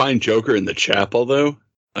that you find Joker in the chapel, though.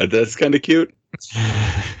 That's kind of cute.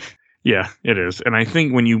 Yeah, it is. And I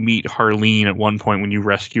think when you meet Harleen at one point, when you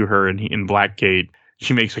rescue her in Blackgate,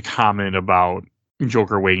 she makes a comment about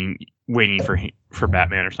Joker waiting for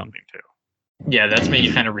Batman or something too. Yeah, that's when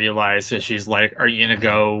you kind of realize that she's like, "Are you gonna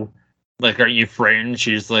go? Like, are you frightened?"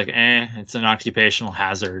 She's like, "It's an occupational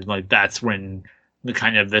hazard." Like, that's when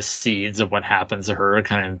the seeds of what happens to her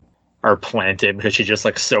kind of are planted, because she's just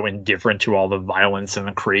like so indifferent to all the violence and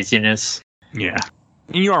the craziness. Yeah.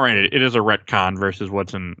 And you are right. It is a retcon versus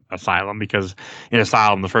what's in Asylum, because in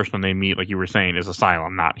Asylum, the first one they meet, like you were saying, is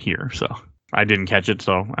Asylum, not here. So I didn't catch it.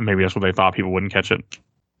 So maybe that's what they thought people wouldn't catch it.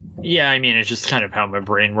 Yeah, I mean, it's just kind of how my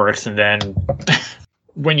brain works. And then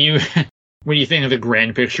when you think of the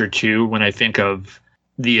grand picture too, when I think of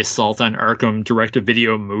the Assault on Arkham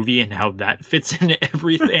direct-to-video movie and how that fits into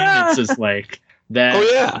everything, it's just like that. Oh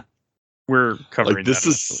yeah, we're covering like, this that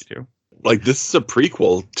is too. Like, this is a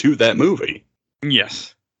prequel to that movie.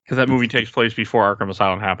 Yes, because that movie takes place before Arkham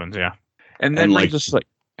Asylum happens. Yeah, and then like, just like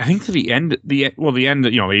I think to the end. The end.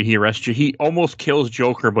 You know, he arrests you. He almost kills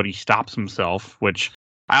Joker, but he stops himself. Which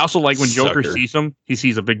I also like when Joker sees him. He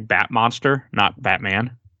sees a big bat monster, not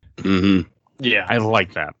Batman. Mm-hmm. Yeah, I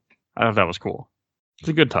like that. I thought that was cool. It's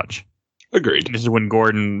a good touch. Agreed. This is when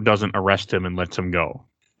Gordon doesn't arrest him and lets him go.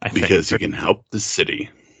 Because he can help the city.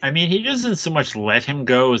 I mean, he doesn't so much let him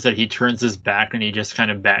go as that he turns his back and he just kind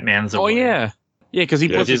of Batman's away. Oh, yeah. Yeah, because he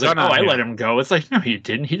puts his gun on him. I let him go. It's like, no, he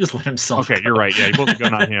didn't. He just let himself go. Okay, you're right. Yeah, he puts the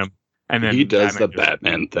gun on him. And then he does the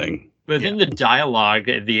Batman thing. But in the dialogue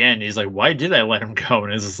at the end, he's like, why did I let him go?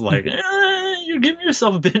 And it's just like, you're giving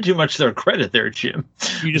yourself a bit too much credit there, Jim.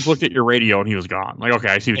 You just looked at your radio and he was gone. Like, okay,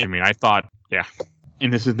 I see what you mean. I thought, yeah.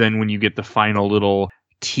 And this is then when you get the final little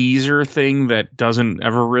teaser thing that doesn't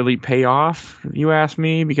ever really pay off, you ask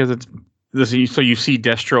me, because it's this. So you see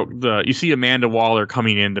Deathstroke, you see Amanda Waller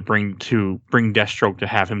coming in to bring Deathstroke to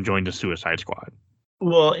have him join the Suicide Squad.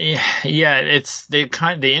 Well, yeah,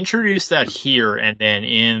 they introduced that here, and then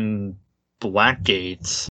in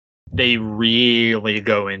Blackgate, they really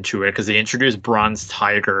go into it because they introduced Bronze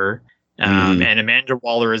Tiger, and Amanda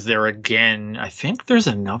Waller is there again. I think there's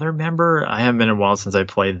another member. I haven't been in a while since I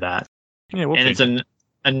played that. Yeah, and it's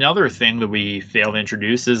another thing that we failed to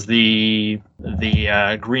introduce is the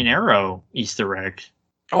Green Arrow Easter egg.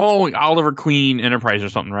 Oh, Oliver Queen Enterprise or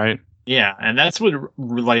something, right? Yeah, and that's what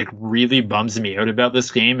like really bums me out about this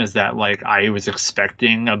game is that like I was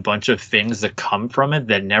expecting a bunch of things to come from it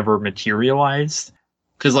that never materialized.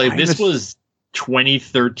 Because like this was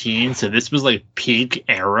 2013, so this was like peak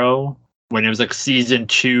Arrow when it was like season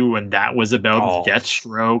 2, and that was about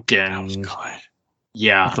Deathstroke, and that was good.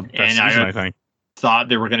 Yeah, that's the best season, I think. Thought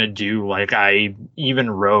they were gonna do like I even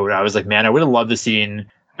wrote. I was like, man, I would have loved to seen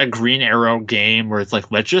a Green Arrow game where it's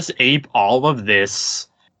like let's just ape all of this.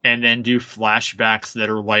 And then do flashbacks that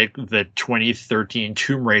are like the 2013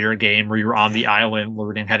 Tomb Raider game where you're on the island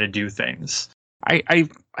learning how to do things. I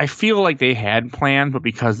feel like they had planned, but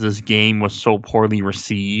because this game was so poorly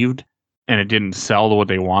received and it didn't sell to what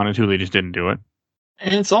they wanted to, they just didn't do it.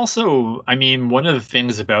 And it's also, I mean, one of the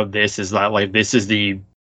things about this is that like this is the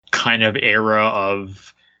kind of era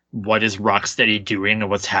of what is Rocksteady doing and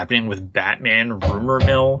what's happening with Batman rumor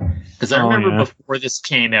mill. Because I remember before this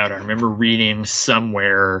came out, I remember reading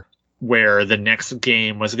somewhere where the next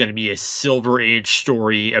game was going to be a Silver Age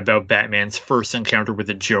story about Batman's first encounter with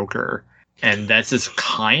the Joker. And that's just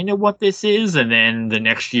kind of what this is. And then the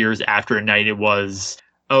next year's After Night, it was,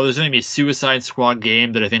 there's going to be a Suicide Squad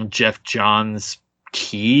game that I think Jeff Johns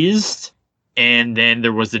teased. And then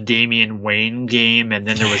there was the Damian Wayne game, and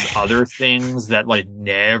then there was other things that like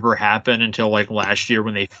never happened until like last year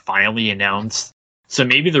when they finally announced. So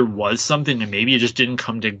maybe there was something, and maybe it just didn't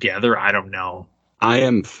come together. I don't know. I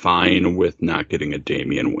am fine with not getting a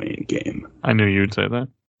Damian Wayne game. I knew you'd say that.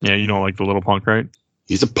 Yeah, you don't like the little punk, right?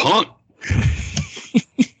 He's a punk.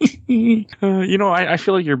 I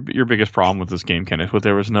feel like your biggest problem with this game, Kenneth, was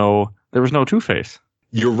there was no Two-Face.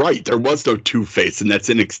 You're right. There was no Two-Face, and that's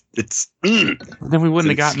then we wouldn't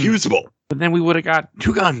have gotten excusable. But then we would have got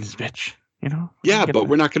two guns, bitch. You know? Yeah, but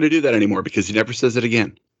we're not going to do that anymore because he never says it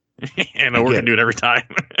again. And we're going to do it every time.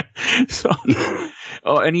 So,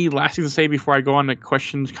 any last thing to say before I go on to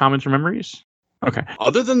questions, comments, or memories? Okay.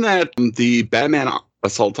 Other than that, the Batman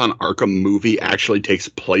Assault on Arkham movie actually takes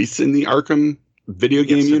place in the Arkham video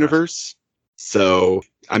game universe. So,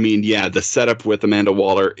 I mean, yeah, the setup with Amanda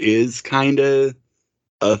Waller is kind of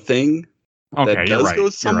a thing that does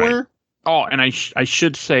go somewhere. Oh, and I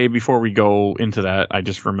should say before we go into that, I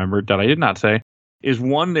just remembered that I did not say, is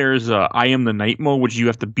one, there's I Am the Night mode, which you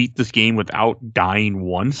have to beat this game without dying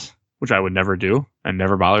once, which I would never do and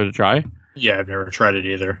never bother to try. Yeah, I've never tried it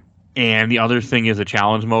either. And the other thing is a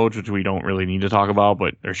challenge mode, which we don't really need to talk about,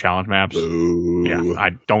 but they're challenge maps. Ooh. Yeah,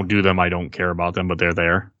 I don't do them. I don't care about them, but they're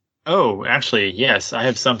there. Oh, actually, yes, I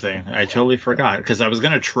have something. I totally forgot because I was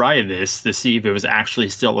going to try this to see if it was actually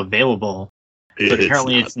still available. But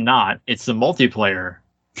apparently it's not. It's the multiplayer.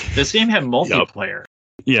 This game had multiplayer.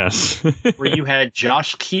 Yes. Where you had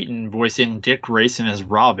Josh Keaton voicing Dick Grayson as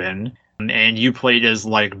Robin, and you played as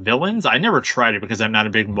like villains. I never tried it because I'm not a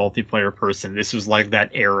big multiplayer person. This was like that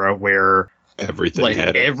era where everything like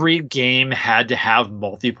had every game had to have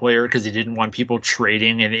multiplayer because they didn't want people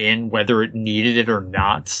trading it in whether it needed it or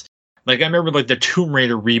not. Like I remember like the Tomb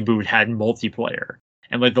Raider reboot had multiplayer.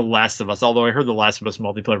 And like The Last of Us, although I heard The Last of Us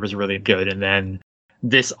multiplayer was really good, and then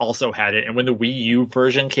this also had it. And when the Wii U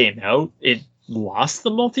version came out, it lost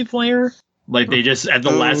the multiplayer. Like they just at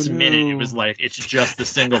the last minute, it was like it's just the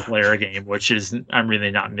single player game, which is I'm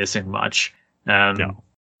really not missing much. No.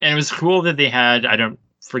 And it was cool that they had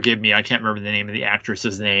forgive me, I can't remember the name of the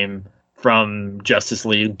actress's name from Justice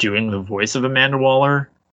League doing the voice of Amanda Waller.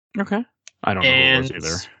 Okay, I don't know who it was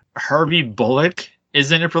either. Harvey Bullock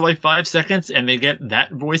is in it for like 5 seconds, and they get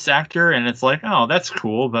that voice actor, and it's like, oh, that's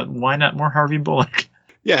cool, but why not more Harvey Bullock?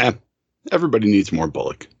 Yeah, everybody needs more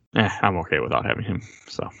Bullock. I'm okay without having him.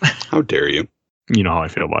 So how dare you? You know how I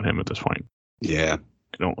feel about him at this point. Yeah,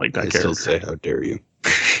 I don't like that I character. Still say how dare you?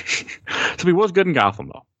 So he was good in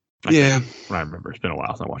Gotham, though. Yeah, what I remember. It's been a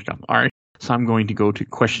while since I watched Gotham. All right, so I'm going to go to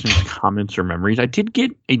questions, comments, or memories. I did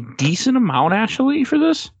get a decent amount actually for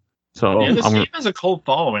this. So yeah, this game has a cult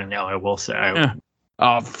following now. I will say. Yeah.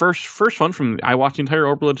 First one from I watched the entire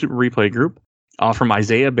Overload Super Replay group. From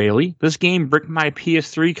Isaiah Bailey. This game bricked my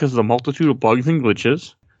PS3 because of the multitude of bugs and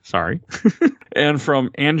glitches. Sorry. And from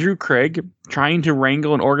Andrew Craig, trying to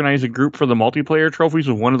wrangle and organize a group for the multiplayer trophies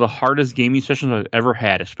was one of the hardest gaming sessions I've ever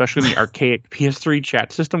had, especially in the archaic PS3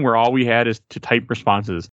 chat system where all we had is to type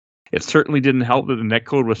responses. It certainly didn't help that the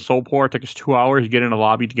netcode was so poor. It took us 2 hours to get in a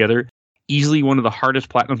lobby together. Easily one of the hardest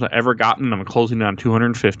platinums I've ever gotten. I'm closing in on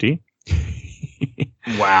 250.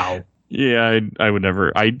 Wow. Yeah, I would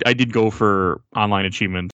never. I did go for online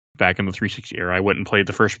achievements back in the 360 era. I went and played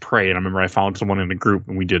the first Prey, and I remember I found someone in the group,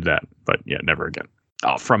 and we did that. But yeah, never again.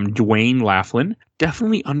 From Dwayne Laughlin,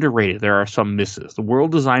 definitely underrated. There are some misses. The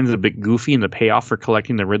world design is a bit goofy, and the payoff for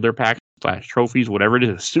collecting the Riddler pack / trophies, whatever it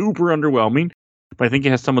is super underwhelming. But I think it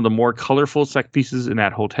has some of the more colorful set pieces in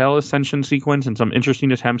that hotel ascension sequence, and some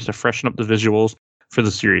interesting attempts to freshen up the visuals for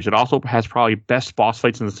the series. It also has probably best boss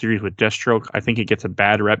fights in the series with Deathstroke. I think it gets a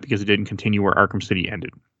bad rep because it didn't continue where Arkham City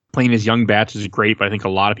ended. Playing as young Bats is great, but I think a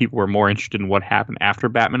lot of people were more interested in what happened after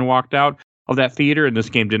Batman walked out of that theater, and this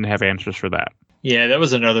game didn't have answers for that. Yeah, that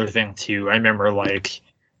was another thing, too. I remember, like,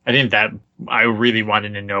 I think that I really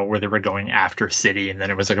wanted to know where they were going after City, and then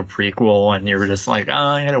it was like a prequel, and you were just like, oh,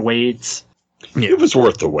 I gotta wait. Yeah. It was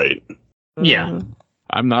worth the wait. Yeah.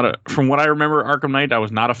 I'm not from what I remember, Arkham Knight, I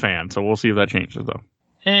was not a fan, so we'll see if that changes, though.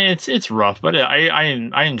 It's rough, but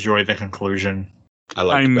I enjoy the conclusion. I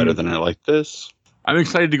liked it better than I liked this. I'm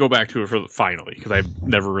excited to go back to it finally because I've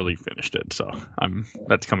never really finished it, so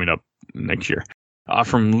that's coming up next year.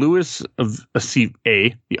 From Lewis of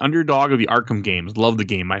A, the underdog of the Arkham games, love the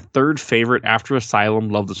game. My third favorite after Asylum,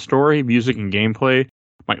 love the story, music, and gameplay.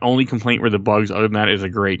 My only complaint were the bugs. Other than that, is a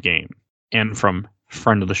great game. And from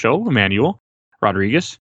friend of the show, Emmanuel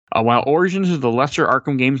Rodriguez. While Origins is the lesser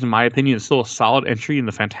Arkham games, in my opinion, it's still a solid entry in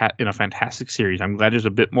a fantastic series. I'm glad there's a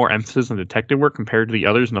bit more emphasis on detective work compared to the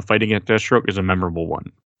others, and the fight against Deathstroke is a memorable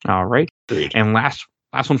one. All right. Great. And last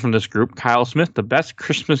one from this group, Kyle Smith, the best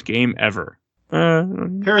Christmas game ever.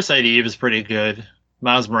 Parasite Eve is pretty good.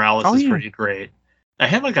 Miles Morales is pretty great. I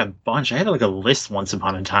had like a bunch. I had like a list once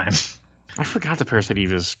upon a time. I forgot the Parasite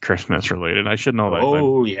Eve is Christmas related. I should know that.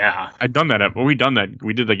 Oh, yeah. I'd done that. We done that.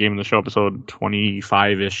 We did that game in the show episode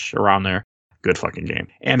 25-ish, around there. Good fucking game.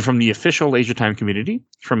 And from the official Laser Time community,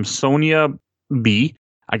 from Sonia B,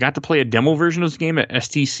 I got to play a demo version of this game at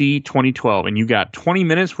STC 2012, and you got 20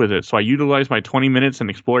 minutes with it. So I utilized my 20 minutes and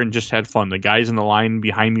explored and just had fun. The guys in the line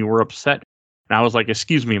behind me were upset. And I was like,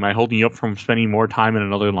 excuse me, am I holding you up from spending more time in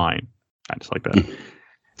another line? I just like that.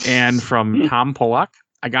 And from Tom Pollock,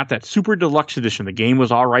 I got that super deluxe edition. The game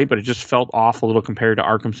was all right, but it just felt off a little compared to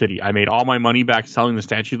Arkham City. I made all my money back selling the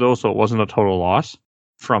statue, though, so it wasn't a total loss.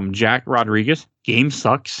 From Jack Rodriguez, game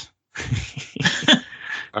sucks.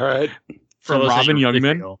 All right. From Robin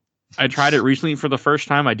Youngman, I tried it recently for the first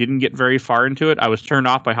time. I didn't get very far into it. I was turned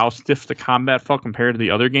off by how stiff the combat felt compared to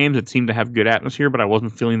the other games. It seemed to have good atmosphere, but I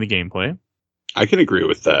wasn't feeling the gameplay. I can agree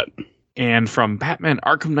with that. And from Batman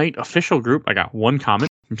Arkham Knight official group, I got one comment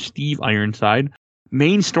from Steve Ironside.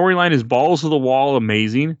 Main storyline is balls to the wall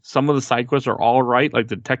amazing. Some of the side quests are all right, like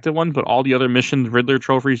the detective ones, but all the other missions, Riddler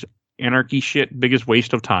trophies, anarchy shit, biggest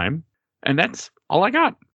waste of time. And that's all I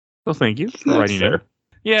got. So thank you for writing fair. it.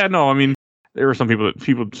 Yeah, no, I mean, there were some people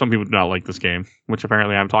do not like this game, which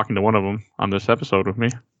apparently I'm talking to one of them on this episode with me.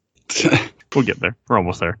 We'll get there. We're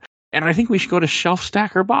almost there. And I think we should go to Shelf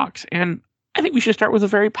Stacker Box. And I think we should start with a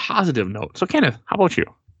very positive note. So, Kenneth, how about you?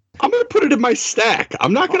 I'm going to put it in my stack.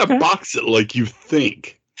 I'm not going to box it like you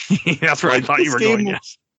think. That's where I thought you were going,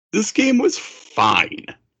 yes. This game was fine.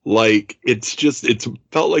 Like, it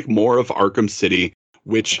felt like more of Arkham City,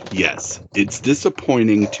 which, yes, it's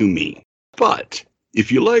disappointing to me. But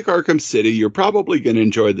if you like Arkham City, you're probably going to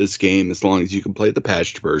enjoy this game as long as you can play the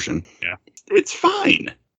patched version. Yeah. It's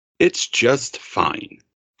fine. It's just fine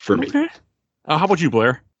for me. Okay. How about you,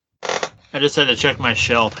 Blair? I just had to check my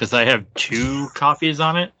shelf because I have 2 copies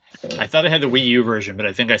on it. I thought I had the Wii U version, but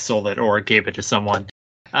I think I sold it or gave it to someone.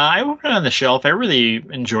 I put it on the shelf. I really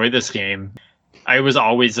enjoyed this game. I was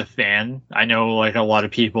always a fan. I know like a lot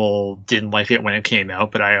of people didn't like it when it came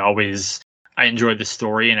out, but I enjoyed the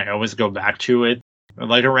story and I always go back to it.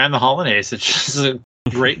 Like around the holidays, it's just a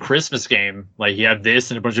great Christmas game. Like you have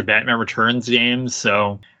this and a bunch of Batman Returns games,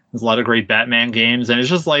 so there's a lot of great Batman games, and it's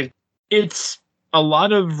just like it's a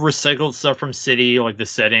lot of recycled stuff from City, like the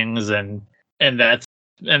settings and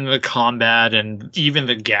the combat and even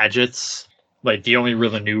the gadgets. Like the only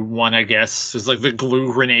really new one, I guess, is like the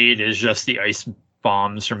glue grenade is just the ice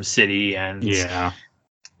bombs from City, and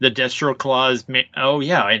the Destro Claws.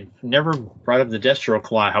 I never brought up the Destro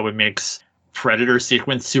Claw. How it makes Predator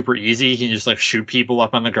sequence super easy. You can just like shoot people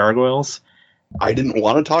up on the gargoyles. I didn't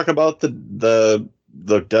want to talk about the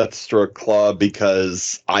Deathstroke Claw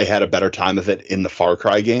because I had a better time of it in the Far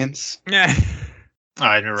Cry games. Yeah,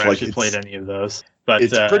 I never actually played any of those, but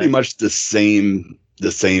it's pretty much the same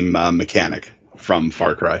mechanic from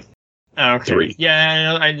Far Cry. Okay. 3.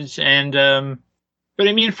 Yeah, but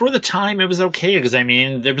I mean, for the time, it was okay because I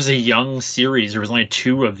mean, there was a young series. There was only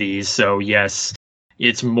 2 of these, so yes,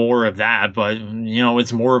 it's more of that. But you know,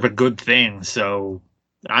 it's more of a good thing. So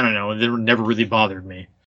I don't know. It never really bothered me.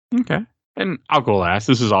 Okay. And I'll go last.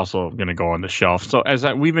 This is also going to go on the shelf. So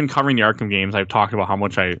we've been covering the Arkham games, I've talked about how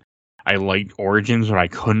much I liked Origins, but I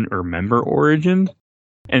couldn't remember Origins.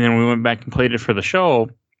 And then we went back and played it for the show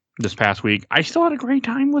this past week. I still had a great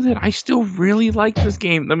time with it. I still really like this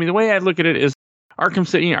game. I mean, the way I look at it is Arkham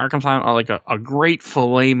City and Arkham Asylum are like a great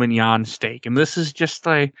filet mignon steak. And this is just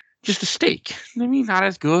a steak. I mean, not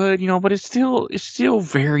as good, but it's still a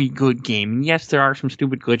very good game. And yes, there are some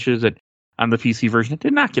stupid glitches that on the PC version that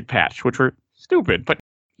did not get patched, which were stupid. But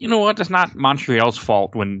you know what? That's not Montreal's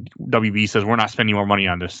fault when WB says we're not spending more money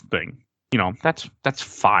on this thing. That's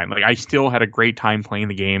fine. Like I still had a great time playing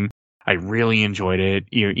the game. I really enjoyed it.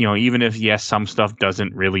 Even if yes, some stuff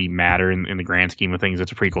doesn't really matter in the grand scheme of things.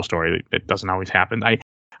 It's a prequel story. It doesn't always happen.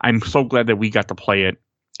 I'm so glad that we got to play it,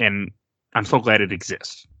 and I'm so glad it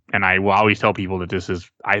exists. And I will always tell people that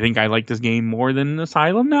I think I like this game more than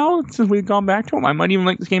Asylum now since we've gone back to them. I might even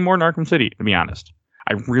like this game more than Arkham City, to be honest.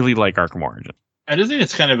 I really like Arkham Origins. I just think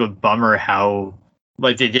it's kind of a bummer how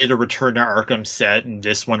like they did a Return to Arkham set and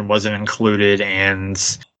this one wasn't included, and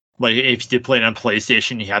like if you did play it on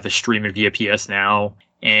PlayStation, you have to stream it via PS Now.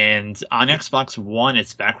 And on Xbox One,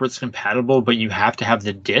 it's backwards compatible, but you have to have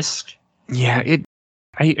the disc. Yeah,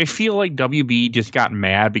 I feel like WB just got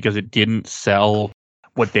mad because it didn't sell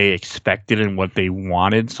what they expected and what they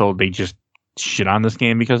wanted, so they just shit on this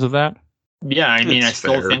game because of that. Yeah, I mean, I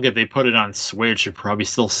still think if they put it on Switch, it'd probably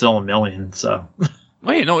still sell 1 million. So,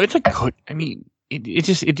 wait, no, it's a good. I mean, it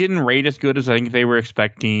didn't rate as good as I think they were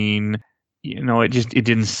expecting. It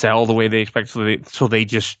didn't sell the way they expected. So they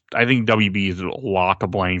just, I think WB is a lot to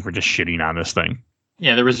blame for just shitting on this thing.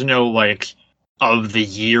 Yeah, there was no like of the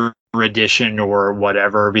year edition or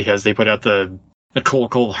whatever because they put out the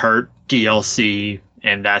Cold Heart DLC.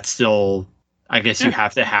 And that's still, I guess you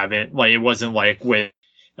have to have it. Like, it wasn't like with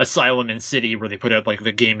Asylum and City where they put out like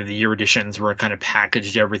the Game of the Year editions where it kind of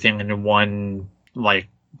packaged everything into one like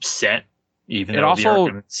set. Even though the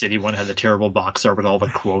Arkham City one had the terrible box art with all the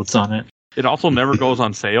quotes on it. It also never goes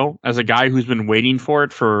on sale. As a guy who's been waiting for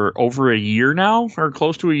it for over a year now, or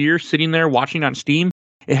close to a year, sitting there watching on Steam,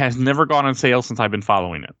 it has never gone on sale since I've been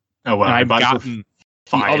following it. Oh wow! And I've gotten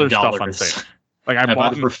the other stuff on sale. Like I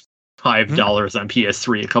bought it for $5 on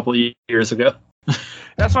PS3 a couple of years ago.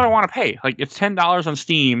 That's what I want to pay. Like it's $10 on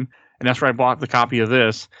Steam, and that's where I bought the copy of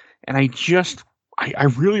this. and I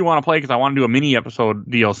really want to play because I want to do a mini episode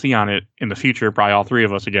DLC on it in the future, probably all three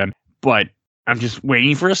of us again. But I'm just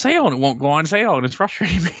waiting for a sale, and it won't go on sale, and it's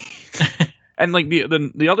frustrating me. And like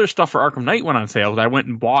the other stuff for Arkham Knight went on sale. I went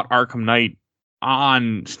and bought Arkham Knight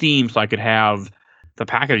on Steam so I could have the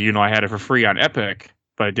package. I had it for free on Epic,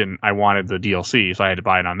 but I didn't. I wanted the DLC, so I had to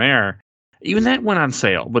buy it on there. Even that went on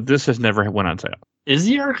sale, but this has never went on sale. Is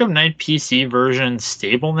the Arkham Knight PC version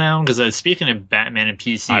stable now? Because speaking of Batman and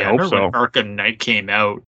PC, I remember when Arkham Knight came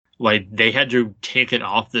out, like they had to take it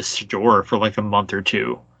off the store for like a month or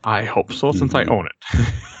two. I hope so, since I own it.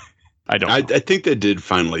 I don't. I think they did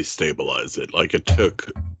finally stabilize it. Like it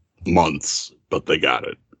took months, but they got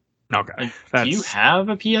it. Okay. Do you have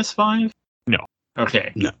a PS5? No.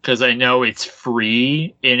 Okay. No. Because I know it's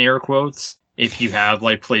free in air quotes if you have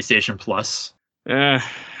like PlayStation Plus. I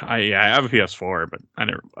have a PS4, but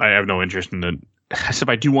I have no interest in it. Except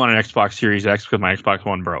I do want an Xbox Series X because my Xbox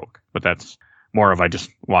One broke. But that's more of I just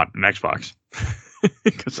want an Xbox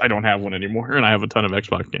because I don't have one anymore, and I have a ton of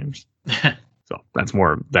Xbox games. So that's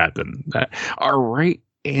more of that than that. All right,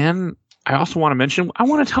 and I also want to mention I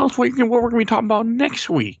want to tell us what we're going to be talking about next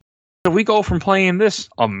week. So we go from playing this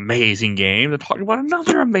amazing game to talking about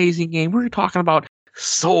another amazing game. We're talking about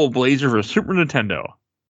Soul Blazer for Super Nintendo.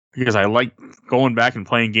 Because I like going back and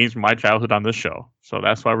playing games from my childhood on this show. So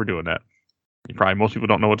that's why we're doing that. Most people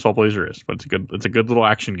don't know what Soul Blazer is, but it's a good little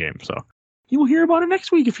action game. So you will hear about it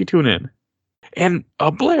next week if you tune in. And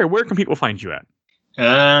Blair, where can people find you at?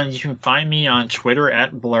 You can find me on Twitter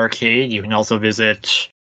at Blarcade. You can also visit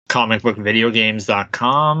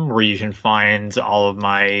comicbookvideogames.com, where you can find all of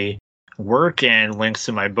my work and links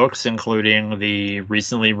to my books, including the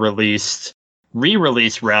recently re-released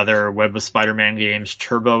Web of Spider-Man Games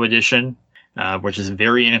Turbo Edition, which is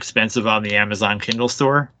very inexpensive on the Amazon Kindle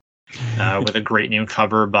store, with a great new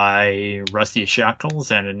cover by Rusty Shackles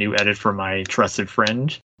and a new edit from my trusted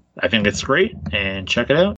friend. I think it's great, and check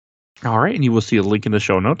it out. All right, and you will see a link in the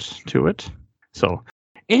show notes to it. So,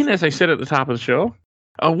 and as I said at the top of the show,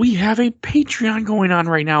 we have a Patreon going on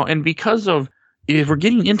right now, and because of if we're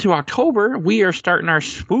getting into October, we are starting our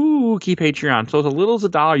spooky Patreon. So as little as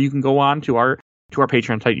 $1, you can go on to our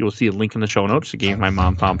Patreon site. You will see a link in the show notes. The Game My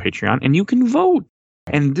Mom Found Patreon, and you can vote.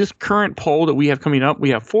 And this current poll that we have coming up, we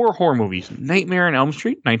have 4 horror movies: Nightmare on Elm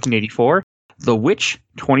Street, 1984, The Witch,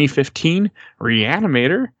 2015,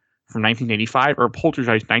 Reanimator from 1985, or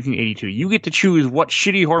Poltergeist, 1982. You get to choose what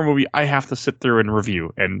shitty horror movie I have to sit through and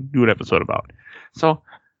review and do an episode about. So,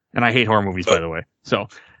 and I hate horror movies, by the way. So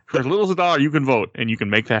for as little as $1, you can vote, and you can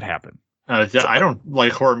make that happen. I don't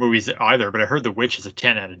like horror movies either, but I heard The Witch is a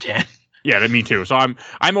 10 out of 10. Yeah, me too. So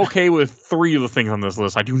I'm okay with 3 of the things on this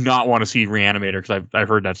list. I do not want to see Reanimator because I've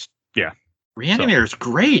heard that's Reanimator's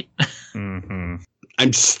great. Mm-hmm.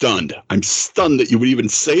 I'm stunned. I'm stunned that you would even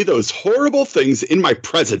say those horrible things in my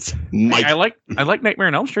presence, Mike. I like Nightmare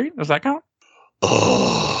on Elm Street. Does that count?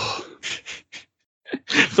 Oh.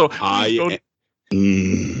 So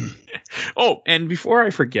Oh, and before I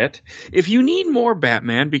forget, if you need more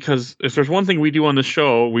Batman, because if there's one thing we do on the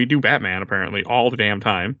show, we do Batman apparently all the damn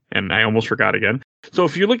time, and I almost forgot again. So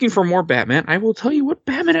if you're looking for more Batman, I will tell you what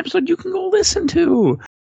Batman episode you can go listen to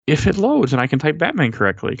if it loads and I can type Batman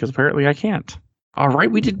correctly, because apparently I can't. All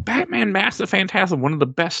right, we did Batman Mask the Phantasm, one of the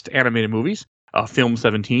best animated movies. Film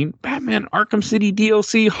 17, Batman Arkham City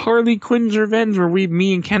DLC, Harley Quinn's Revenge, where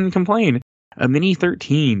me and Ken complain. A Mini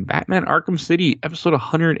 13, Batman Arkham City, episode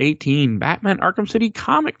 118, Batman Arkham City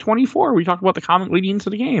comic 24. We talked about the comic leading into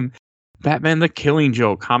the game. Batman The Killing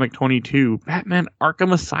Joke, comic 22, Batman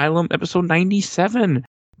Arkham Asylum, episode 97,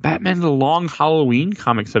 Batman The Long Halloween,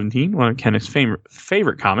 comic 17, one of Kenneth's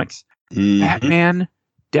favorite comics. Mm-hmm. Batman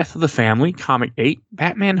Death of the Family, comic 8,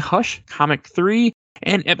 Batman Hush, comic 3,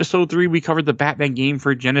 and episode 3, we covered the Batman game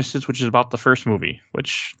for Genesis, which is about the first movie,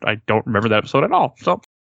 which I don't remember that episode at all. So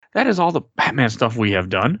that is all the Batman stuff we have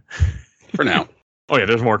done. For now. Oh, yeah,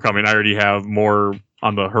 there's more coming. I already have more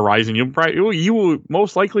on the horizon. You will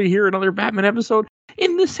most likely hear another Batman episode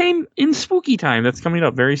in spooky time. That's coming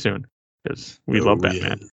up very soon, because we love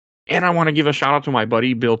Batman. Yeah. And I want to give a shout out to my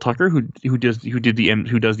buddy Bill Tucker, who does the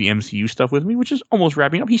MCU stuff with me, which is almost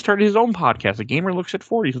wrapping up. He started his own podcast, A Gamer Looks at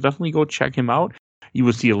 40, so definitely go check him out. You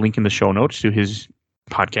will see a link in the show notes to his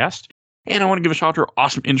podcast. And I want to give a shout out to our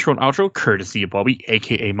awesome intro and outro, courtesy of Bobby,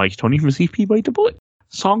 a.k.a. Mike Tony from CP Bite the Bullet.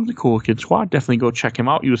 Song The Cool Kid Squad. Definitely go check him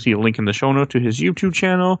out. You will see a link in the show note to his YouTube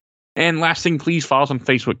channel. And last thing, please follow us on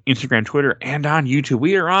Facebook, Instagram, Twitter, and on YouTube.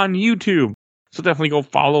 We are on YouTube. So definitely go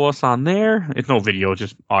follow us on there. It's no video,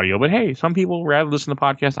 just audio. But hey, some people rather listen to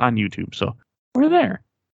podcasts on YouTube. So we're there.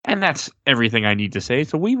 And that's everything I need to say.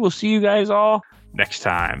 So we will see you guys all next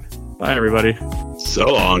time. Bye, everybody. So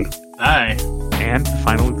long. Bye. And the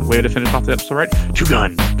final way to finish off the episode, right? 2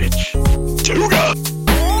 guns, bitch. 2 guns.